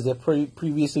portals because they've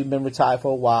previously been retired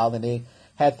for a while and they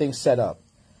had things set up.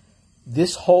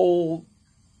 This whole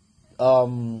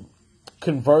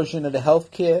conversion of the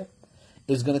healthcare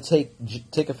is going to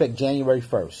take effect January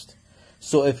 1st.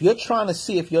 So if you're trying to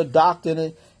see if your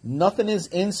doctor, nothing is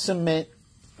in cement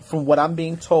from what I'm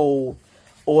being told,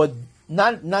 or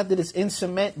not that it's in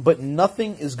cement, but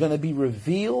nothing is going to be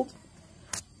revealed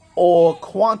or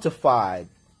quantified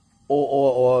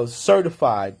or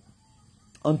certified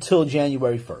until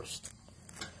January 1st.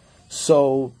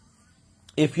 So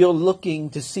if you're looking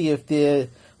to see if they're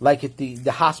like at the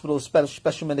hospital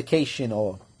special medication,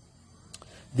 or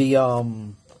the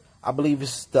I believe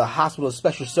it's the hospital of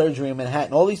special surgery in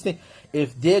Manhattan, all these things,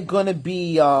 if they're going to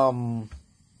be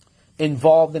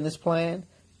involved in this plan,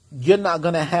 you're not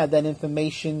going to have that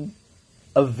information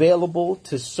available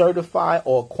to certify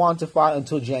or quantify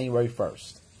until January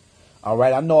 1st. All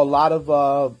right. I know a lot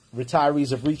of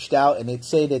retirees have reached out and they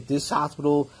say that this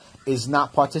hospital is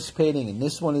not participating, and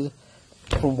this one is,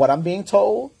 from what I'm being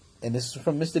told, and this is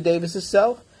from Mr. Davis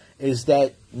himself, is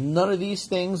that none of these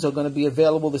things are going to be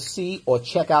available to see or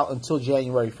check out until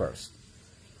January 1st.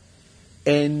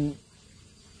 And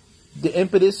the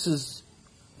impetus is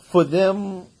for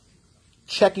them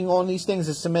checking on these things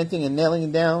and cementing and nailing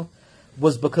it down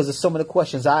was because of some of the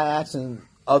questions I asked, and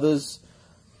others,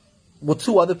 well,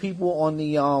 two other people on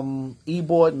the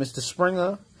e-board, Mr.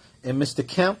 Springer and Mr.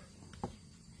 Kemp.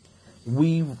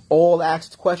 We've all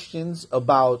asked questions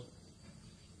about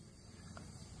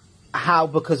how,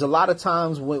 because a lot of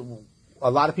times when a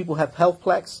lot of people have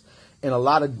HealthPlex, and a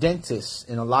lot of dentists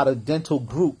and a lot of dental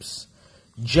groups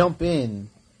jump in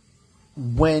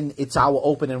when it's our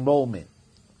open enrollment,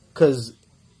 because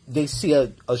they see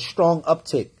a strong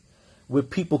uptick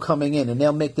with people coming in, and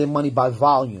they'll make their money by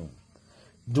volume,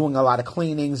 doing a lot of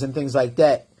cleanings and things like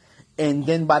that. And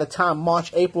then by the time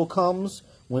March, April comes,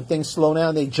 when things slow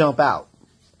down, they jump out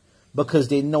because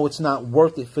they know it's not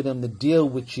worth it for them to deal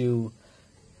with you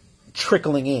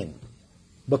trickling in,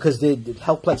 because the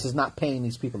HealthPlex is not paying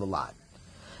these people a lot.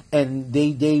 And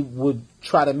they would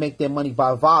try to make their money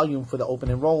by volume for the open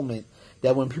enrollment,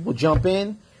 that when people jump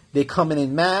in, they come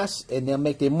in mass, and they'll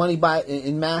make their money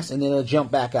in mass, and then they'll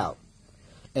jump back out.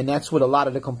 And that's what a lot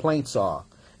of the complaints are.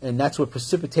 And that's what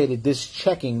precipitated this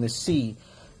checking to see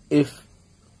if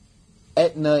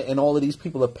Aetna and all of these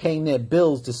people are paying their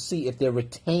bills, to see if they're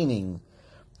retaining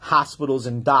hospitals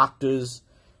and doctors,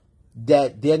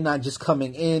 that they're not just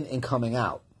coming in and coming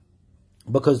out.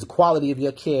 Because the quality of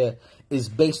your care is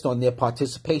based on their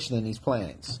participation in these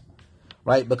plans,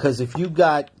 right? Because if you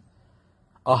got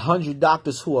 100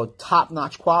 doctors who are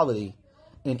top-notch quality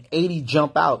and 80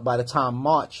 jump out by the time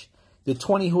March, the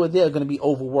 20 who are there are going to be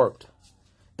overworked.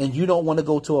 And you don't want to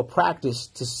go to a practice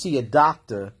to see a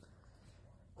doctor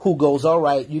who goes, all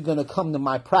right, you're going to come to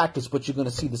my practice, but you're going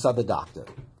to see this other doctor.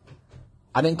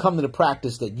 I didn't come to the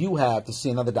practice that you have to see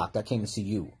another doctor. I came to see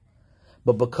you.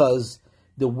 But because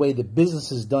the way the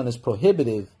business is done is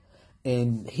prohibitive,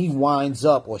 and he winds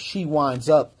up or she winds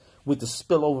up with the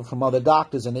spillover from other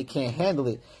doctors and they can't handle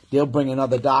it, they'll bring in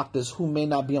other doctors who may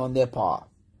not be on their par.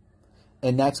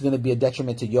 And that's going to be a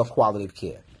detriment to your quality of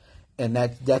care. And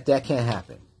that can't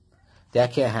happen.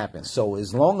 That can't happen. So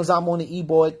as long as I'm on the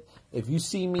e-board, if you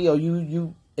see me or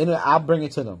you I'll bring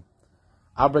it to them.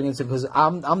 I'll bring it into, because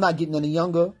I'm not getting any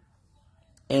younger,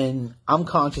 and I'm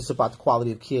conscious about the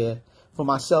quality of care for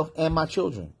myself and my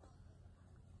children.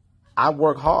 I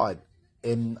work hard,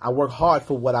 and I work hard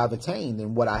for what I've attained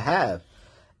and what I have.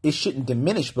 It shouldn't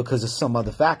diminish because of some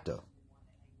other factor.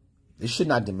 It should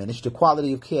not diminish. The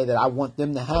quality of care that I want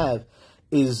them to have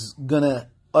is going to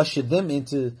usher them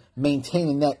into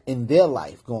maintaining that in their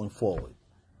life going forward.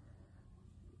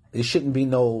 It shouldn't be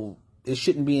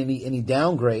any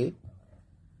downgrade.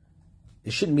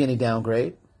 It shouldn't be any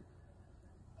downgrade.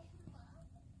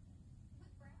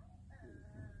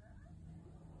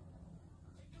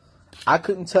 I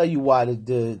couldn't tell you why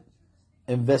the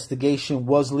investigation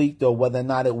was leaked, or whether or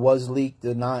not it was leaked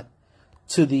or not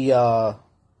to the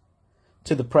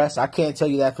press. I can't tell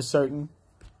you that for certain.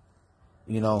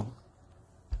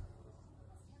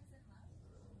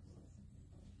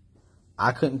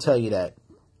 I couldn't tell you that.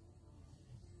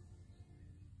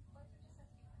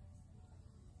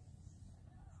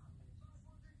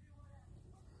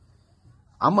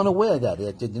 I'm unaware of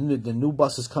that. The new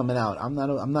bus is coming out. I'm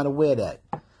not aware of that.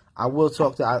 I will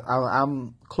talk to.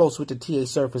 I'm close with the TA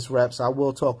Surface reps. I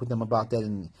will talk with them about that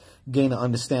and gain an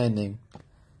understanding.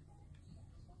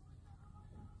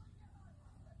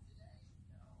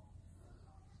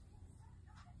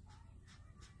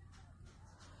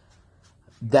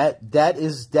 That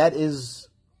is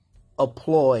a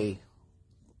ploy,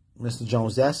 Mr.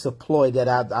 Jones. That's a ploy that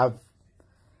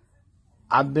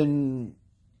I've been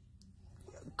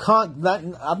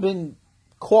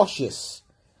cautious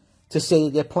to say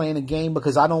that they're playing a game,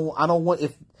 because I don't want,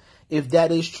 if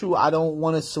that is true, I don't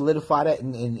want to solidify that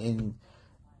and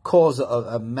cause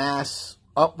a mass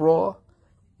uproar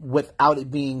without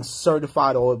it being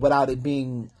certified, or without it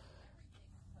being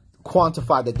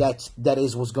quantified that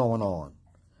is what's going on.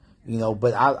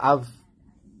 But I've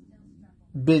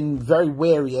been very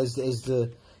wary as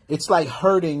it's like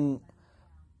herding,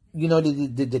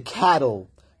 the cattle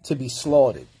to be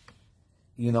slaughtered,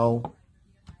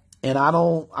 and I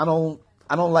don't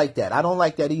like that. I don't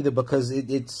like that either, because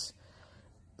it's,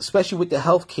 especially with the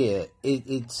healthcare,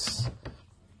 it's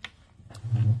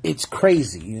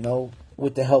crazy,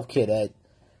 with the healthcare that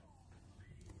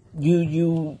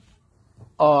you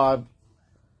are.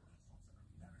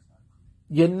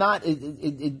 You're not.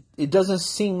 It doesn't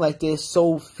seem like they're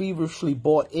so feverishly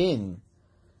bought in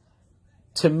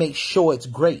to make sure it's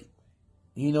great.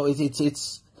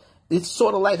 It's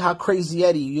sort of like how Crazy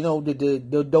Eddie,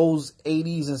 those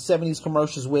 80s and 70s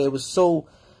commercials where it was so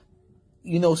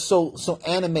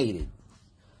animated.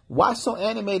 Why so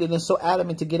animated and so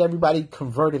adamant to get everybody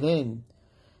converted in,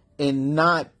 and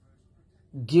not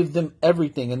give them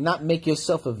everything, and not make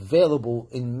yourself available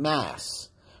in mass,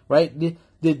 right? The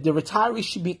retirees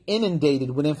should be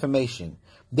inundated with information.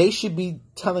 They should be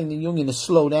telling the union to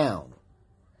slow down,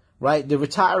 right? The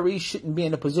retirees shouldn't be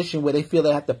in a position where they feel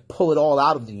they have to pull it all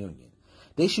out of the union.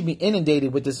 They should be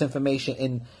inundated with this information,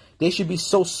 and they should be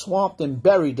so swamped and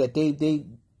buried that they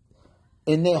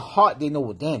in their heart, they know,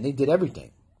 well, damn, they did everything.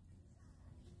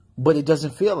 But it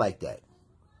doesn't feel like that.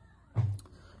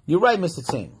 You're right, Mr.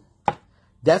 Ting.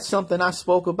 That's something I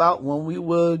spoke about when we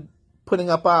were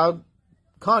putting up our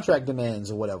contract demands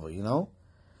or whatever,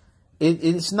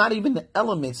 It's not even the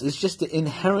elements. It's just the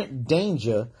inherent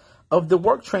danger of the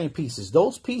work train pieces.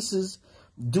 Those pieces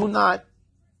do not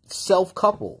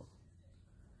self-couple.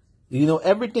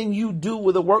 Everything you do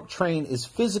with a work train is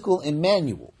physical and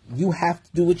manual. You have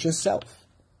to do it yourself.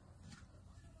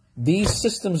 These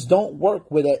systems don't work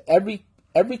with it.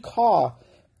 Every car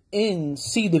in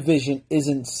C Division is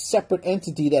a separate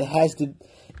entity that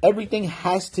everything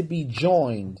has to be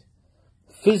joined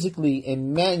physically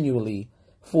and manually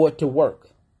for it to work.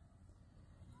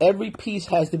 Every piece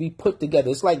has to be put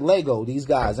together. It's like Lego, these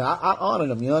guys. And I honor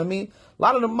them, you know what I mean? A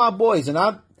lot of them are my boys, and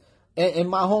my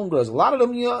homegirls. A lot of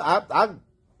them, I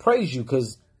praise you,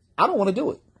 because I don't want to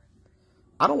do it.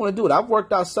 I've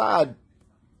worked outside,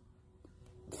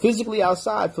 physically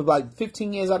outside, for like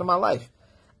 15 years out of my life.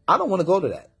 I don't want to go to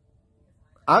that.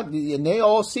 And they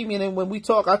all see me, and then when we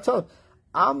talk, I tell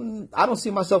them, I don't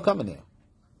see myself coming there.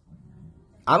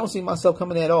 I don't see myself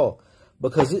coming there at all,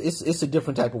 because it's a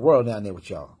different type of world down there with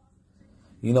y'all.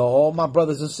 All my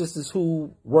brothers and sisters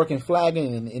who work in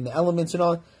flagging and in the elements and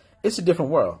all, it's a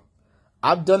different world.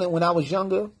 I've done it when I was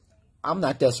younger. I'm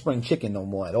not that spring chicken no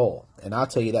more at all. And I'll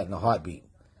tell you that in a heartbeat.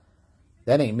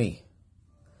 That ain't me.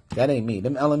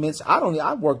 Them elements,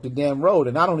 I work the damn road,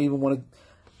 and I don't even want to.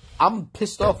 I'm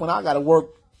pissed off when I got to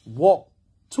walk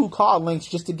 2 car lengths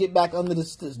just to get back under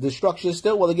the structure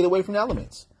still, while to get away from the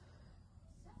elements.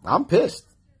 I'm pissed.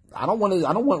 I don't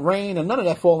want rain or none of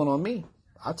that falling on me.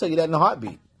 I'll tell you that in a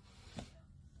heartbeat.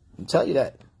 I'll tell you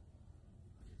that.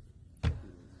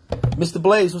 Mr.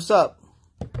 Blaze, what's up?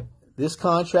 This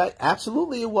contract,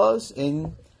 absolutely it was,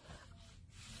 and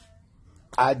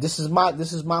this is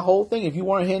my whole thing. If you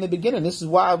weren't here in the beginning, this is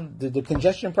why the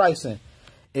congestion pricing.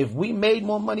 If we made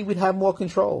more money, we'd have more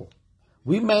control.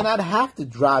 We may not have to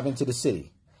drive into the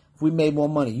city if we made more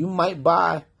money. You might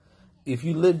buy, if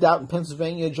you lived out in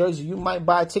Pennsylvania or Jersey, you might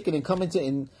buy a ticket and come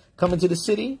into the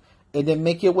city and then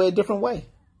make your way a different way.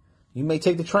 You may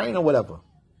take the train or whatever,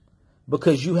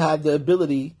 because you have the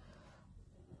ability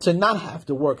to not have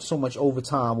to work so much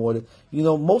overtime. Or,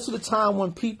 most of the time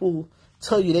when people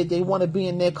tell you that they want to be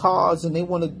in their cars and they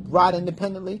want to ride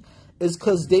independently, is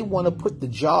because they want to put the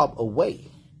job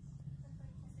away.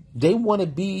 They want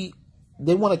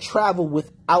to travel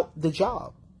without the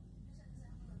job.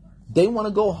 They want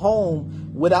to go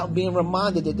home without being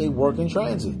reminded that they work in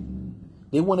transit.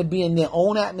 They want to be in their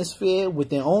own atmosphere with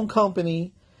their own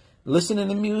company, listening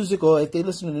to music, or if they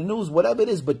listen to the news, whatever it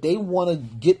is, but they want to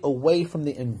get away from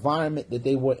the environment that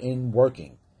they were in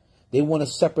working. They want to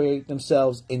separate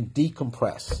themselves and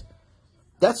decompress.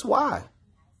 That's why.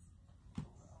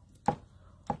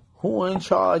 Who are in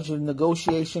charge of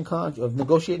negotiating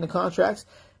the contracts?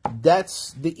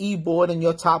 That's the e-board in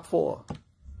your top four.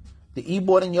 The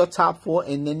e-board in your top four,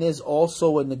 and then there's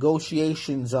also a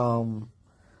negotiations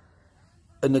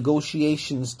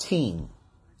team.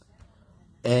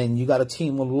 And you got a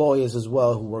team of lawyers as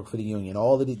well who work for the union.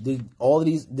 All of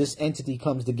these, this entity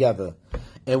comes together.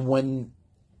 And when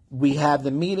we have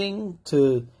the meeting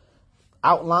to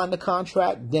outline the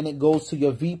contract, then it goes to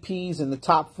your VPs in the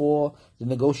top four, the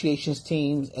negotiations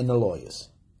teams, and the lawyers.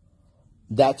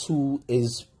 That's who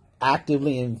is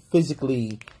actively and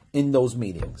physically in those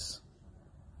meetings.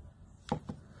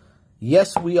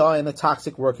 Yes, we are in a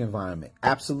toxic work environment.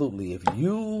 Absolutely. If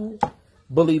you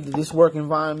believe that this work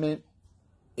environment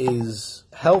is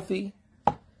healthy,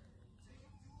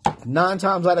 9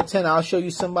 times out of 10, I'll show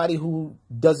you somebody who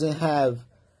doesn't have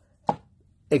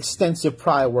extensive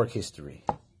prior work history.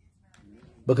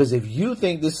 Because if you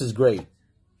think this is great,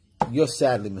 you're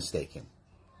sadly mistaken.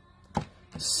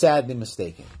 Sadly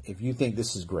mistaken if you think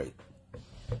this is great.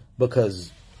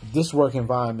 Because this work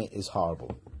environment is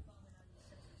horrible.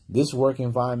 This work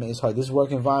environment is hard. This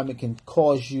work environment can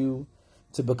cause you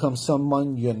to become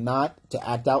someone you're not, to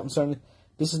act out in certain.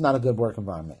 This is not a good work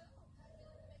environment.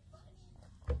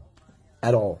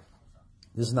 At all.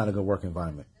 This is not a good work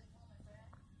environment.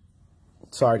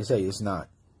 Sorry to say, it's not.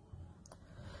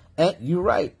 And you're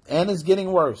right. And it's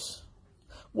getting worse.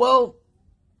 Well,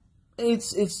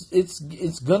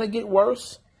 it's gonna get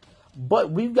worse.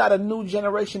 But we've got a new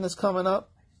generation that's coming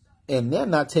up, and they're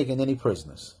not taking any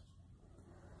prisoners.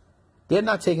 They're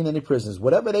not taking any prisoners.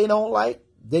 Whatever they don't like,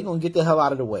 they're gonna get the hell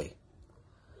out of the way.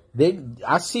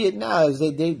 I see it now as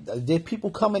they people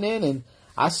coming in, and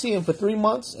I see them for 3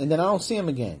 months, and then I don't see them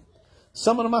again.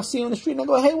 Some of them I see on the street, and I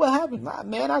go, "Hey, what happened?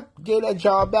 Man, I gave that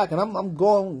job back, and I'm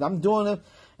doing it,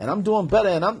 and I'm doing better."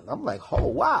 And I'm like, "Oh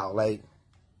wow!" Like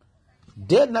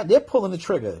they're pulling the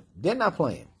trigger. They're not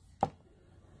playing.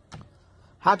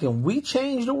 How can we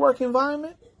change the work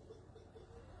environment?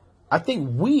 I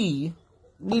think we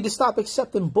need to stop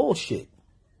accepting bullshit.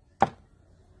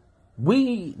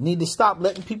 We need to stop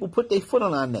letting people put their foot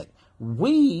on our neck.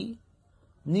 We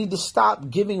need to stop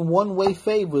giving one-way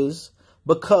favors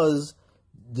because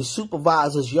the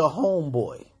supervisor's your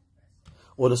homeboy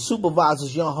or the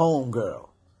supervisor's your homegirl.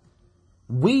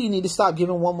 We need to stop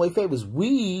giving one-way favors.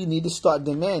 We need to start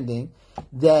demanding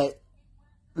that,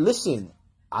 listen,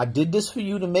 I did this for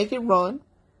you to make it run.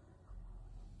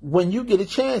 When you get a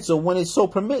chance or when it so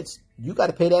permits, you got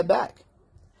to pay that back.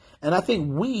 And I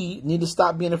think we need to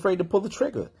stop being afraid to pull the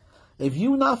trigger. If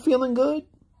you're not feeling good,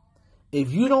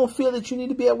 if you don't feel that you need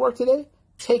to be at work today,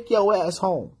 take your ass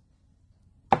home.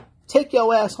 Take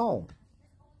your ass home.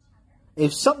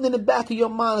 If something in the back of your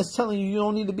mind is telling you you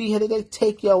don't need to be here today,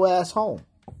 take your ass home.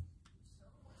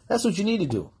 That's what you need to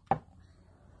do.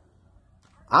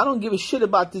 I don't give a shit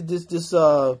about this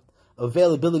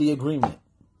availability agreement.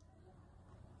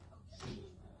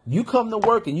 You come to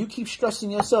work and you keep stressing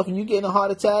yourself and you getting a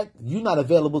heart attack, you're not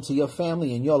available to your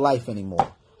family and your life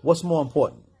anymore. What's more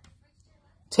important?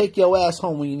 Take your ass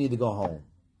home when you need to go home.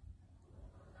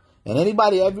 And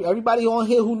everybody on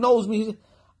here who knows me,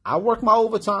 I work my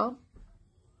overtime.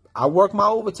 I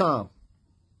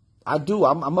do.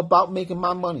 I'm about making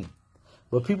my money.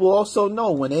 But people also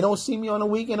know when they don't see me on the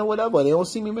weekend or whatever, they don't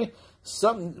see me and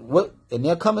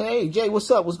they're coming, "Hey, Jay,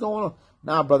 what's up? What's going on?"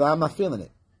 Nah, brother, I'm not feeling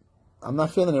it. I'm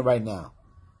not feeling it right now.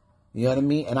 You know what I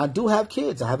mean? And I do have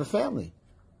kids. I have a family.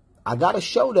 I got to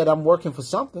show that I'm working for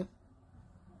something.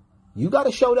 You got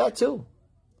to show that too.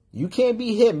 You can't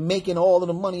be here making all of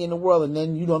the money in the world and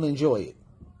then you don't enjoy it.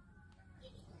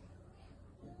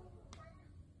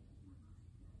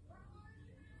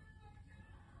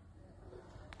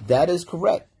 That is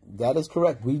correct. That is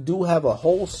correct. We do have a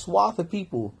whole swath of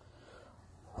people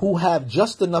who have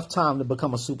just enough time to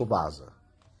become a supervisor.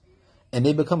 And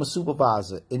they become a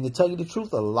supervisor. And to tell you the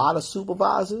truth, a lot of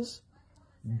supervisors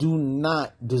do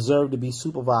not deserve to be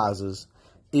supervisors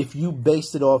if you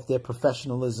based it off their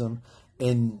professionalism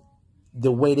and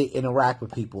the way they interact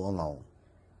with people alone.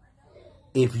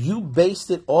 If you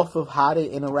based it off of how they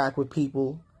interact with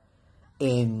people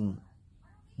and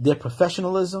their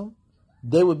professionalism,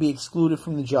 they would be excluded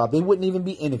from the job. They wouldn't even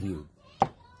be interviewed.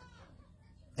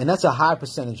 And that's a high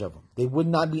percentage of them. They would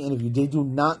not be interviewed. They do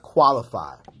not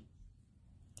qualify.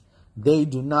 They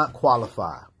do not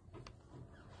qualify.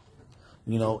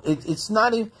 You know, it's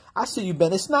not even, I see you,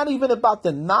 Ben, it's not even about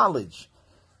the knowledge.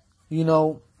 You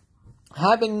know,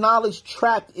 having knowledge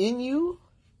trapped in you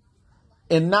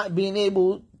and not being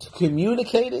able to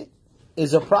communicate it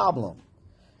is a problem.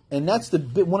 And that's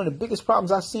one of the biggest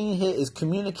problems I've seen here is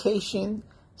communication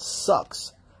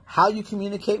sucks. How you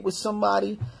communicate with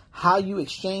somebody, how you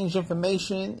exchange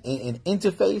information and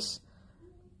interface,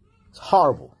 it's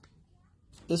horrible.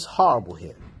 It's horrible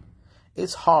here.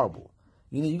 It's horrible.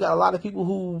 You know, you got a lot of people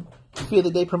who feel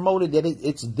that they promoted that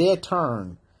it's their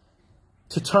turn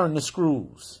to turn the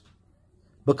screws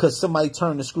because somebody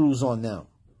turned the screws on them.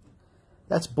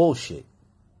 That's bullshit.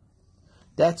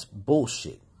 That's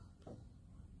bullshit.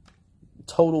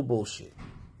 Total bullshit.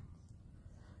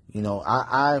 You know,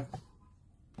 I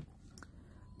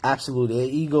absolutely, their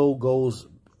ego goes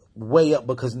way up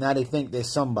because now they think they're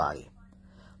somebody.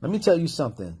 Let me tell you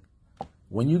something.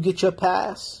 When you get your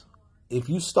pass, if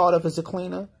you start off as a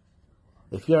cleaner,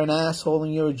 if you're an asshole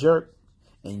and you're a jerk,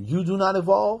 and you do not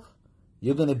evolve,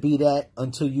 you're going to be that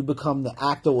until you become the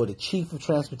actor or the chief of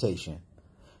transportation.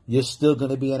 You're still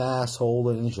going to be an asshole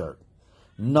and a jerk.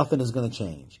 Nothing is going to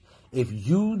change. If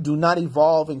you do not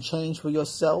evolve and change for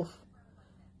yourself,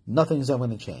 nothing's ever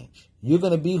going to change. You're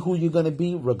going to be who you're going to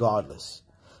be regardless.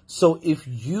 So if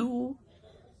you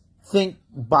think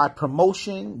by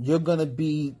promotion you're going to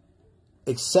be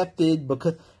accepted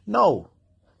because, no,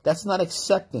 that's not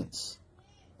acceptance.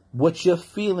 What you're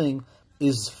feeling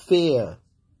is fear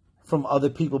from other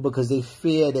people because they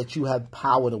fear that you have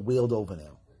power to wield over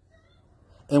them.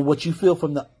 And what you feel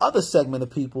from the other segment of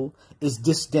people is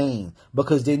disdain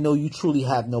because they know you truly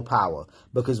have no power.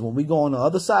 Because when we go on the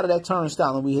other side of that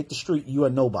turnstile and we hit the street, you are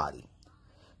nobody.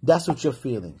 That's what you're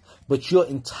feeling. But you're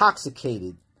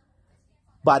intoxicated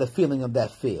by the feeling of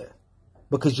that fear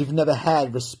because you've never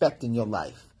had respect in your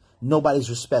life. Nobody's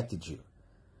respected you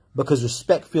because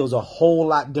respect feels a whole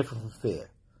lot different from fear.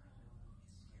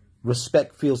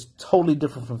 Respect feels totally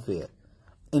different from fear.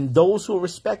 And those who are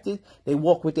respected, they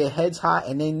walk with their heads high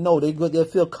and they know they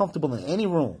feel comfortable in any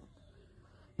room.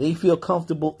 They feel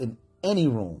comfortable in any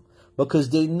room because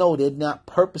they know they're not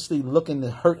purposely looking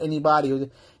to hurt anybody.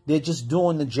 They're just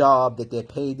doing the job that they're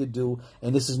paid to do.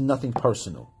 And this is nothing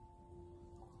personal.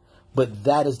 But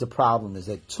that is the problem, is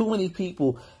that too many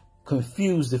people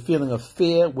confuse the feeling of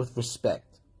fear with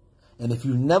respect. And if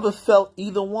you never felt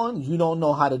either one, you don't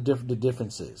know how the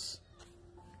difference is.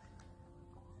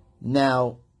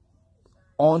 Now,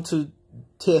 on to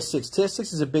Tier 6. Tier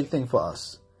 6 is a big thing for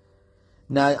us.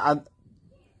 Now,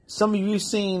 some of you have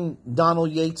seen Donald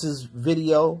Yates'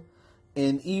 video,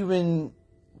 and even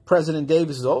President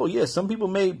Davis says, oh, yeah, some people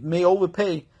may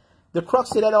overpay. The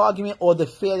crux of that argument, or the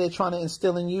fear they're trying to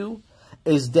instill in you,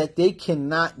 is that they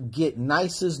cannot get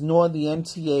NICES nor the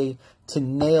MTA to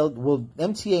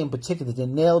MTA in particular, to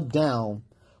nail down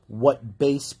what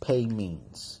base pay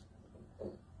means.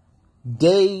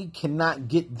 They cannot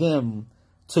get them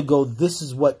to go, this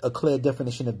is what a clear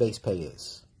definition of base pay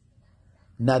is.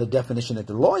 Now, the definition that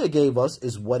the lawyer gave us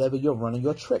is whatever you're running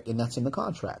your trick, and that's in the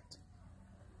contract.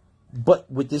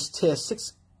 But with this Tier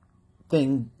 6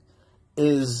 thing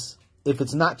is, if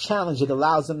it's not challenged, it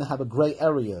allows them to have a gray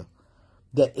area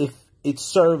that if it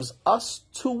serves us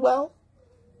too well,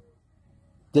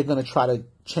 they're going to try to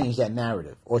change that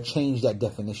narrative or change that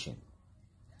definition.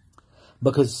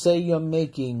 Because say you're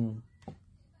making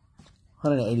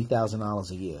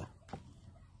 $180,000 a year.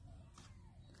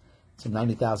 It's a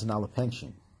 $90,000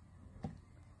 pension.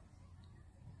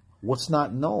 What's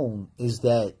not known is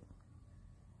that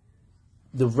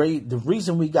the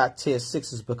reason we got Tier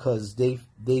 6 is because they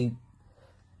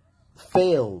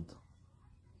failed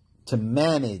to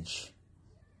manage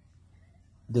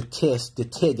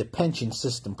the pension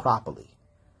system properly.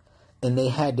 And they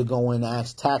had to go in and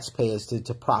ask taxpayers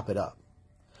to prop it up.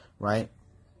 Right?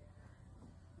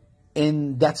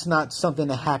 And that's not something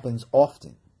that happens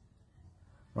often.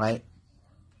 Right?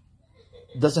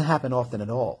 Doesn't happen often at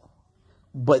all.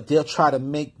 But they'll try to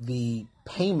make the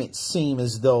payment seem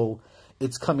as though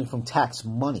it's coming from tax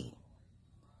money.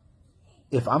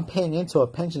 If I'm paying into a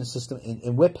pension system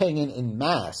and we're paying in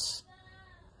mass,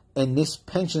 and this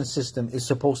pension system is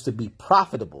supposed to be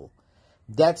profitable,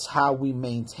 that's how we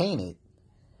maintain it.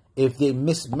 If they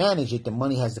mismanage it, the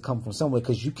money has to come from somewhere,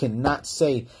 because you cannot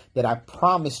say that I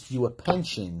promised you a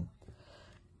pension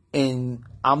and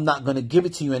I'm not going to give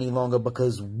it to you any longer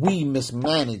because we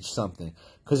mismanaged something.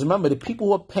 Because remember, the people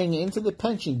who are paying into the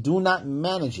pension do not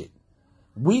manage it.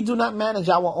 We do not manage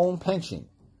our own pension.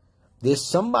 There's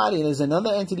somebody, there's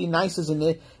another entity, NICE's in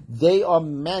there. They are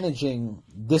managing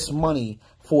this money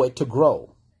for it to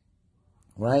grow,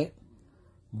 right?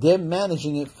 They're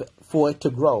managing it for it to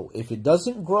grow. If it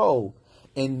doesn't grow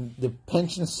and the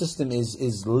pension system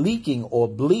is leaking or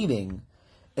bleeding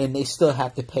and they still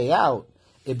have to pay out,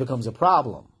 it becomes a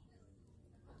problem,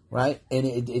 right? And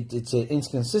it's an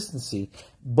inconsistency.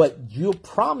 But you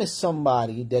promise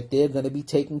somebody that they're going to be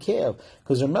taken care of.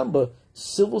 Because remember,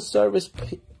 civil service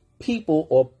people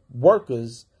or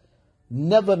workers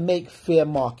never make fair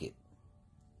market.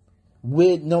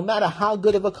 No matter how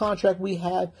good of a contract we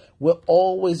have, we're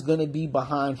always going to be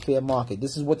behind fair market.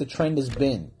 This is what the trend has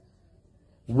been.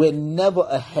 We're never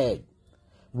ahead.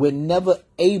 We're never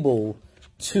able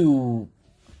to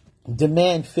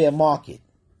demand fair market,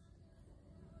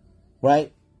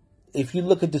 right? If you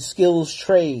look at the skills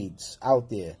trades out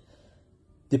there,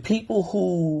 the people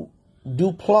who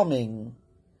do plumbing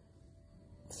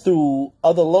through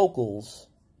other locals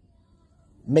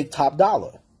make top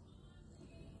dollar.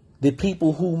 The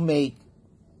people who make,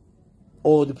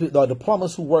 or the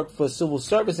plumbers who work for civil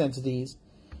service entities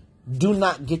do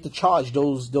not get to charge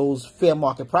those fair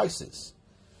market prices,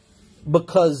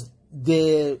 because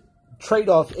their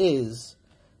trade-off is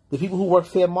the people who work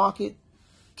fair market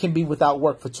can be without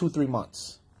work for 2-3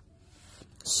 months.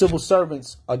 Civil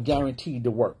servants are guaranteed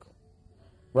to work,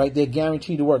 right? They're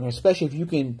guaranteed to work, and especially if you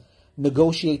can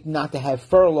negotiate not to have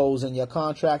furloughs in your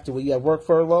contract, or where you have work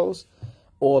furloughs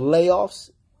or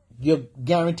layoffs, you're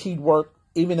guaranteed work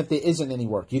even if there isn't any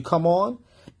work. You come on,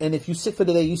 and if you sit for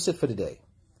the day, you sit for the day.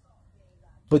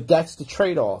 But that's the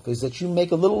trade-off, is that you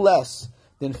make a little less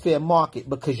than fair market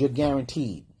because you're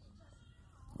guaranteed,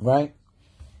 right?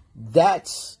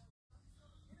 That's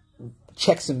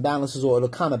checks and balances, or the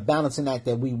kind of balancing act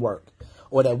that we work,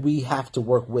 or that we have to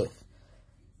work with.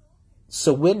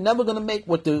 So we're never going to make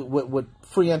what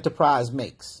free enterprise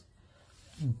makes.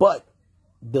 But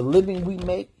the living we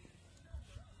make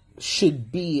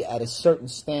should be at a certain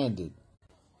standard.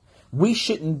 We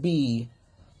shouldn't be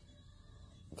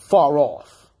far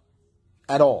off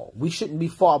at all. We shouldn't be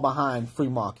far behind free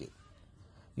market.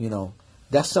 You know,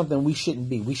 that's something we shouldn't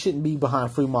be. We shouldn't be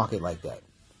behind free market like that.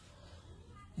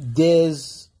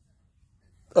 There's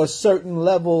a certain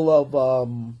level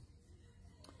of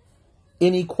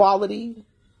inequality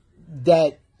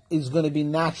that is going to be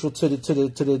natural to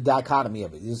the dichotomy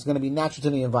of it. It's going to be natural to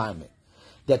the environment.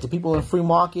 That the people in free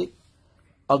market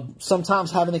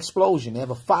sometimes have an explosion. They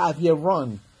have a 5-year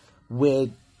run where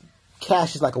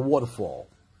cash is like a waterfall.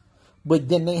 But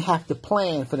then they have to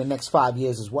plan for the next 5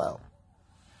 years as well.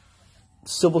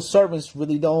 Civil servants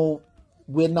really don't,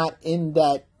 we're not in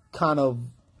that kind of,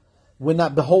 we're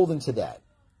not beholden to that.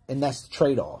 And that's the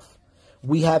trade-off.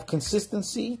 We have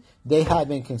consistency. They have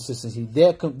inconsistency.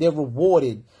 They're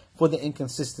rewarded for the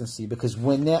inconsistency, because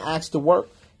when they're asked to work,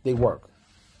 they work.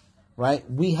 Right?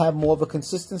 We have more of a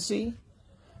consistency,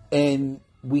 and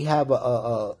we have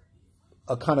a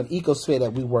kind of ecosphere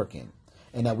that we work in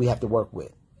and that we have to work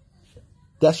with.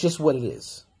 That's just what it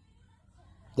is.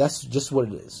 That's just what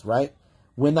it is, right?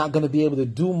 We're not going to be able to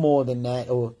do more than that,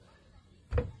 or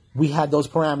we have those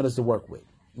parameters to work with.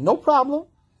 No problem.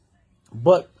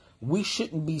 But we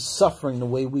shouldn't be suffering the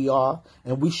way we are,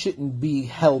 and we shouldn't be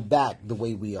held back the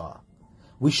way we are.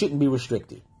 We shouldn't be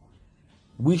restricted.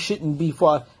 We shouldn't be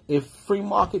far. If free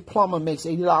market plumber makes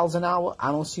 $80 an hour,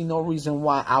 I don't see no reason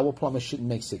why our plumber shouldn't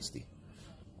make $60.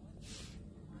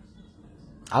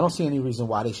 I don't see any reason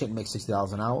why they shouldn't make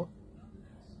 $60 an hour.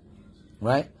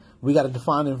 Right? We got a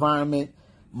defined environment.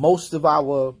 Most of our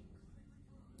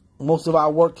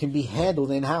work can be handled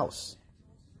in-house.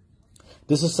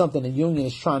 This is something the union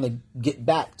is trying to get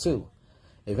back to.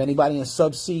 If anybody in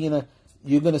Sub-C,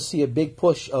 you're going to see a big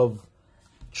push of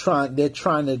they're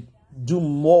trying to do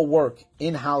more work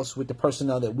in-house with the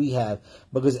personnel that we have,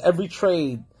 because every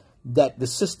trade that the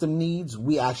system needs,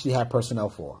 we actually have personnel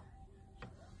for.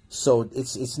 So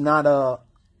it's not a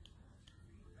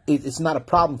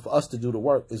problem for us to do the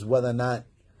work. It's whether or not,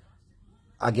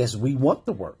 I guess, we want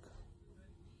the work.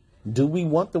 Do we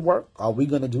want the work? Are we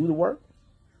going to do the work?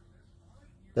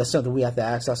 That's something we have to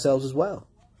ask ourselves as well.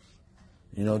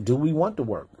 You know, do we want the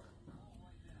work?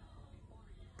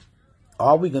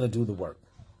 Are we going to do the work?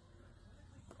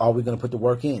 Are we going to put the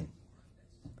work in?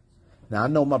 Now, I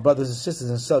know my brothers and sisters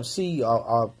in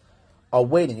Subsea are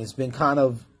waiting. It's been kind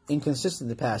of inconsistent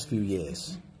the past few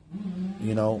years,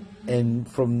 you know, and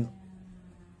from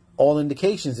all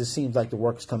indications, it seems like the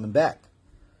work is coming back.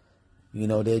 You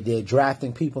know, they're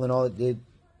drafting people and all. They're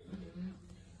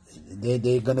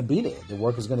going to be there. The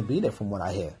work is going to be there from what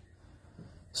I hear.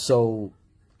 So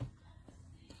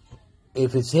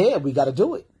if it's here, we got to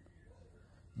do it.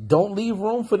 Don't leave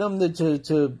room for them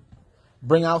to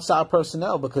bring outside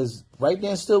personnel, because right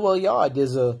there in Stillwell Yard,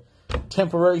 there's a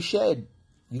temporary shed.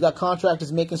 You got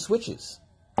contractors making switches.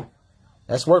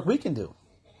 That's work we can do.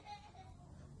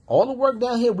 All the work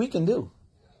down here we can do.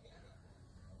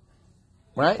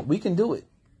 Right? We can do it.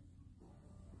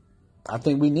 I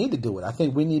think we need to do it. I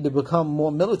think we need to become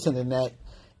more militant in that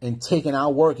and taking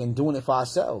our work and doing it for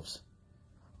ourselves.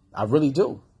 I really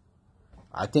do.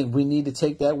 I think we need to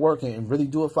take that work and really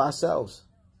do it for ourselves.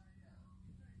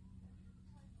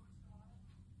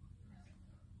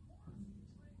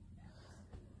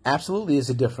 Absolutely, it's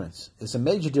a difference. It's a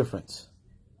major difference.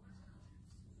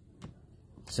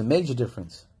 It's a major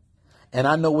difference. And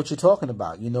I know what you're talking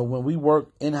about. You know, when we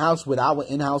work in-house with our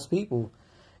in-house people,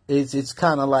 it's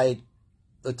kind of like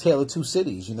a tale of two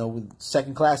cities, you know, with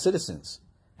second-class citizens.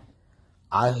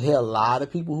 I hear a lot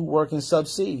of people who work in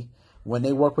Subsea, when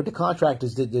they work with the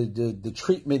contractors, the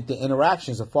treatment, the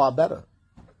interactions are far better.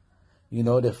 You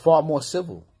know, they're far more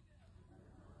civil.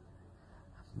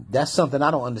 That's something I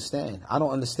don't understand. I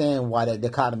don't understand why that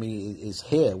dichotomy is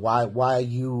here. Why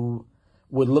you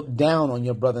would look down on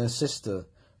your brother and sister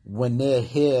when they're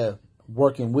here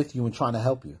working with you and trying to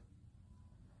help you.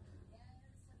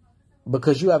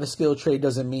 Because you have a skilled trade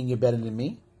doesn't mean you're better than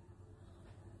me.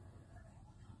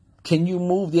 Can you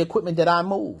move the equipment that I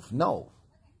move? No.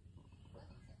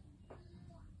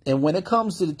 And when it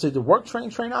comes to the work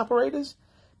train operators,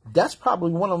 that's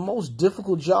probably one of the most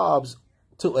difficult jobs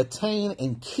to attain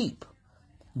and keep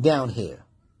down here.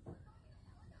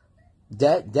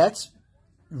 That's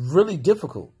really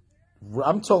difficult.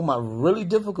 I'm talking about really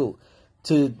difficult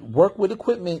to work with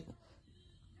equipment.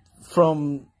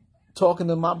 From talking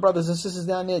to my brothers and sisters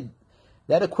down there,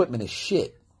 that equipment is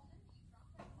shit.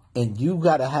 And you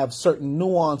got to have certain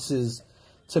nuances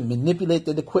to manipulate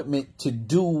that equipment to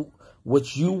do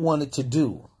what you want it to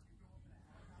do.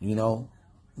 You know,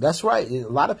 that's right. A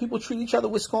lot of people treat each other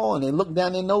with scorn. They look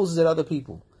down their noses at other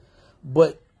people.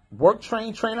 But work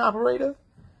train operator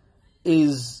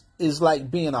is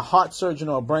like being a heart surgeon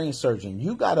or a brain surgeon.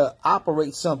 You got to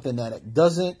operate something that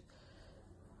doesn't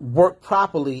work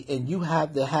properly, and you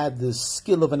have to have the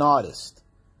skill of an artist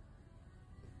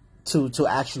to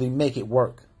actually make it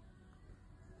work.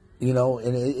 You know,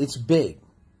 and it's big.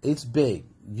 It's big.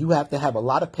 You have to have a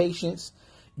lot of patience.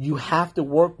 You have to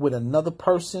work with another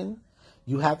person.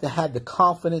 You have to have the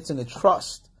confidence and the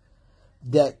trust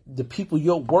that the people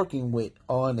you're working with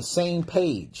are on the same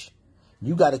page.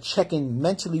 You got to check in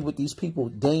mentally with these people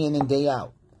day in and day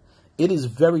out. It is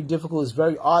very difficult. It's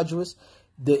very arduous.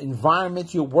 The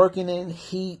environment you're working in,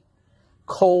 heat,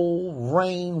 cold,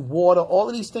 rain, water, all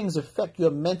of these things affect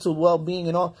your mental well-being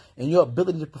and your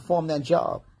ability to perform that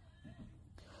job.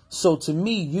 So to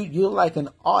me, you're like an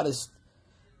artist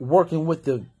working with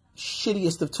the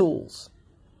shittiest of tools,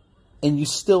 and you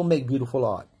still make beautiful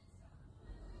art.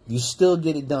 You still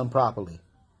get it done properly.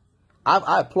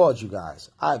 I applaud you guys.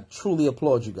 I truly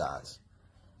applaud you guys.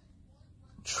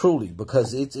 Truly,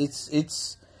 because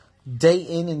it's day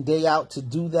in and day out to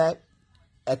do that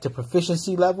at the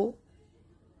proficiency level.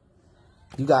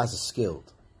 You guys are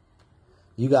skilled.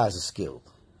 You guys are skilled.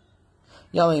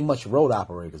 Y'all ain't much road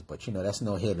operators, but you know, that's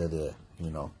no here nor there, you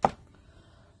know.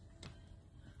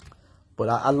 But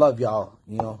I love y'all,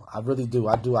 you know, I really do.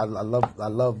 I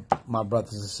love my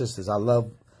brothers and sisters. I love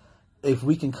if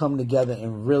we can come together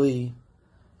and really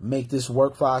make this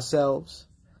work for ourselves.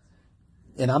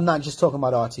 And I'm not just talking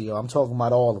about RTO, I'm talking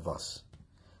about all of us.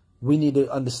 We need to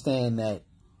understand that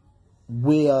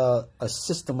we are a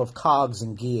system of cogs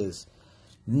and gears.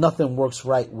 Nothing works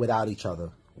right without each other.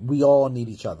 We all need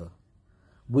each other.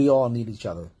 We all need each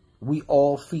other. We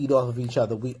all feed off of each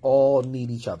other. We all need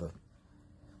each other.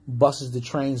 Buses, the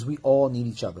trains, we all need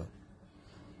each other.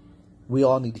 We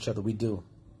all need each other. We do.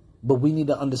 But we need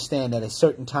to understand that at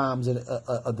certain times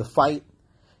of the fight,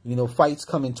 you know, fights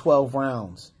come in 12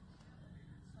 rounds.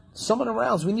 Some of the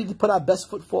rounds, we need to put our best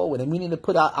foot forward, and we need to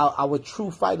put our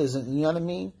true fighters in, you know what I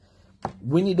mean?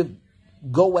 We need to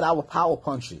go with our power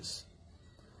punches.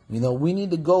 You know, we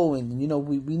need to go and, you know,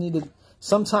 we need to,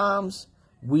 sometimes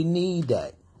we need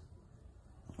that.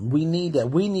 We need that.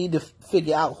 We need to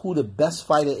figure out who the best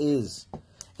fighter is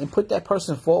and put that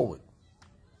person forward.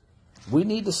 We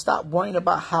need to stop worrying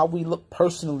about how we look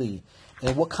personally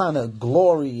and what kind of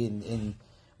glory and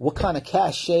what kind of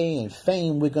cachet and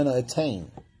fame we're going to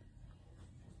attain.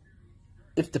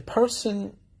 If the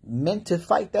person meant to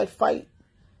fight that fight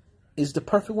is the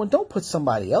perfect one, don't put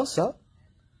somebody else up.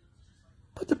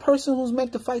 Put the person who's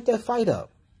meant to fight that fight up.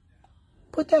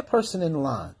 Put that person in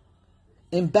line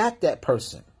and back that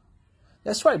person.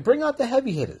 That's right. Bring out the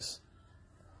heavy hitters.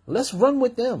 Let's run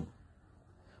with them.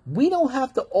 We don't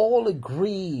have to all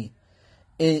agree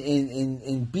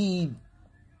and be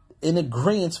in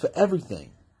agreement for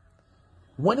everything.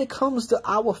 When it comes to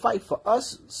our fight for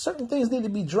us, certain things need to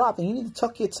be dropped, and you need to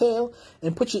tuck your tail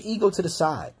and put your ego to the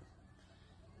side.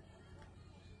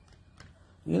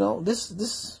 You know, this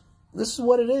is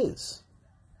what it is.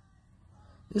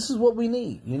 This is what we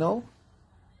need, you know?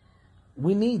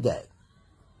 We need that.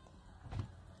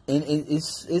 And it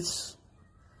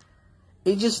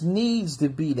just needs to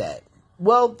be that.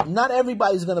 Well, not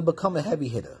everybody's going to become a heavy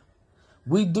hitter.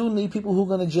 We do need people who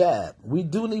are going to jab. We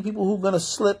do need people who are going to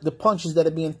slip the punches that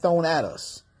are being thrown at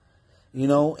us. You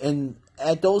know, and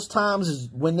at those times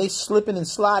when they slipping and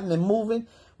sliding and moving,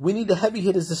 we need the heavy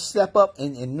hitters to step up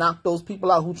and knock those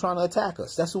people out who are trying to attack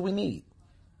us. That's what we need.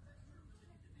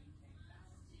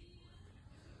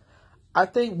 I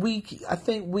think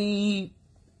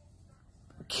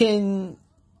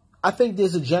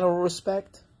there's a general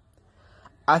respect.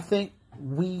 I think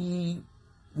we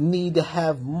need to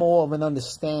have more of an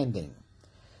understanding.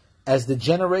 As the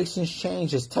generations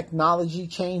change, as technology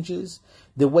changes,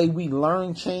 the way we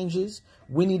learn changes,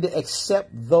 we need to accept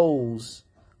those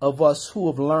of us who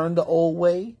have learned the old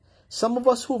way. Some of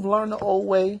us who have learned the old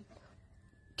way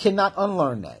cannot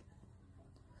unlearn that.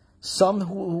 Some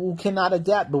who cannot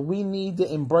adapt, but we need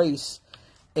to embrace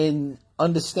and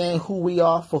understand who we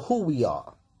are for who we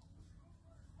are.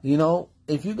 You know,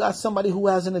 if you got somebody who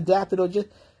hasn't adapted, or just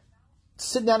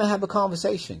sit down and have a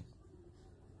conversation.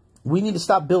 We need to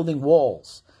stop building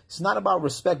walls. It's not about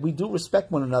respect. We do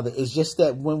respect one another. It's just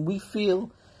that when we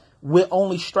feel we're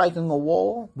only striking a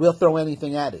wall, we'll throw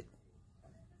anything at it.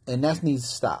 And that needs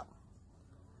to stop.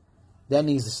 That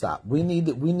needs to stop. We need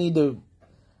to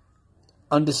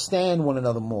understand one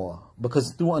another more,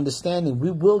 because through understanding,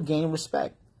 we will gain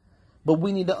respect. But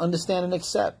we need to understand and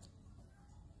accept.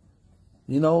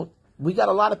 You know, we got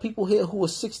a lot of people here who are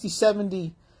 60,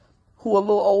 70, who are a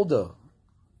little older,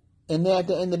 and they're at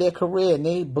the end of their career, and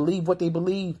they believe what they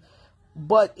believe.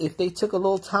 But if they took a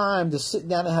little time to sit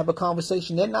down and have a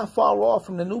conversation, they're not far off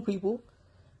from the new people.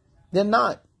 They're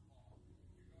not.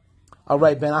 All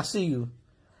right, Ben, I see you.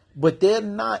 But they're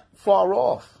not far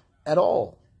off at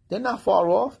all. They're not far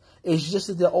off. It's just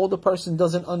that the older person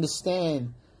doesn't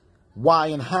understand why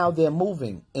and how they're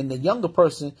moving, and the younger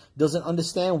person doesn't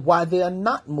understand why they are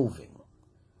not moving.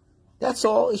 That's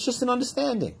all. It's just an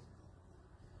understanding.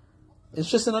 It's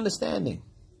just an understanding.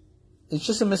 It's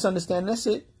just a misunderstanding. That's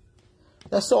it.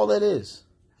 That's all that is.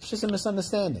 It's just a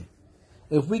misunderstanding.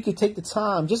 If we could take the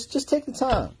time, just take the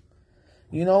time,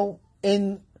 you know,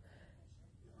 and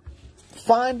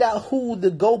find out who the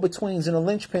go-betweens and the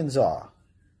linchpins are,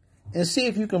 and see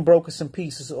if you can broker some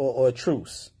pieces or a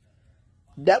truce.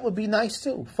 That would be nice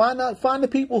too. Find the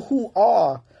people who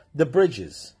are the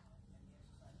bridges,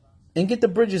 and get the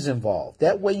bridges involved.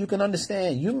 That way you can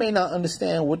understand. You may not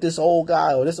understand what this old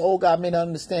guy, or this old guy may not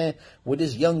understand what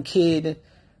this young kid.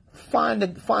 Find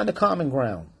the common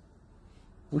ground.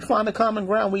 We find the common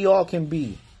ground, we all can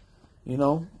be. You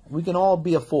know, we can all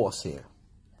be a force here.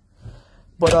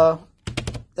 But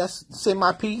that's say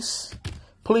my piece.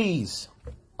 Please.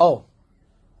 Oh,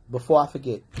 before I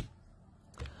forget,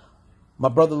 my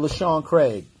brother LaShawn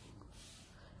Craig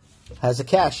has a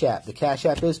Cash App. The Cash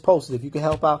App is posted. If you can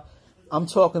help out. I'm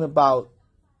talking about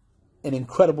an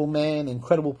incredible man,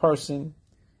 incredible person.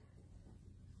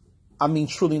 I mean,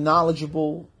 truly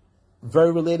knowledgeable,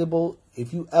 very relatable.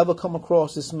 If you ever come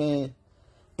across this man,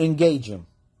 engage him.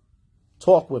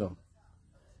 Talk with him.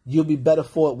 You'll be better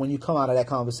for it when you come out of that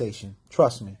conversation.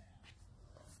 Trust me.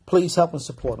 Please help and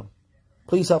support him.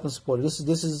 Please help and support him. This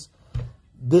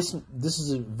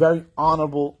is a very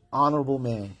honorable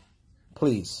man.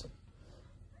 Please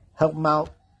help him out.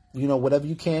 You know, whatever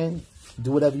you can,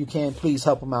 do whatever you can. Please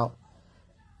help him out.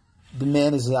 The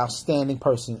man is an outstanding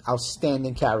person,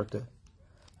 outstanding character.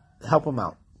 Help him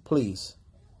out, please.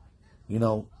 You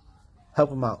know,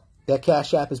 help him out. That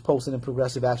Cash App is posted in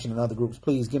Progressive Action and other groups.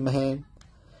 Please give him a hand.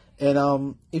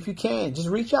 And if you can, just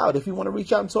reach out. If you want to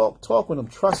reach out and talk with him,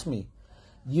 trust me,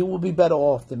 you will be better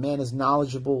off. The man is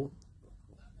knowledgeable,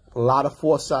 a lot of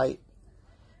foresight.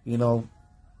 You know,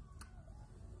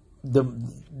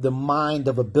 the mind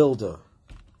of a builder.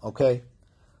 Okay,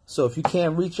 so if you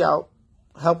can reach out,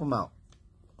 Help them out.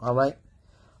 All right?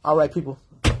 All right, people.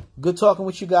 Good talking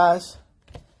with you guys.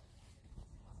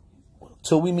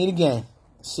 Till we meet again.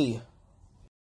 See you.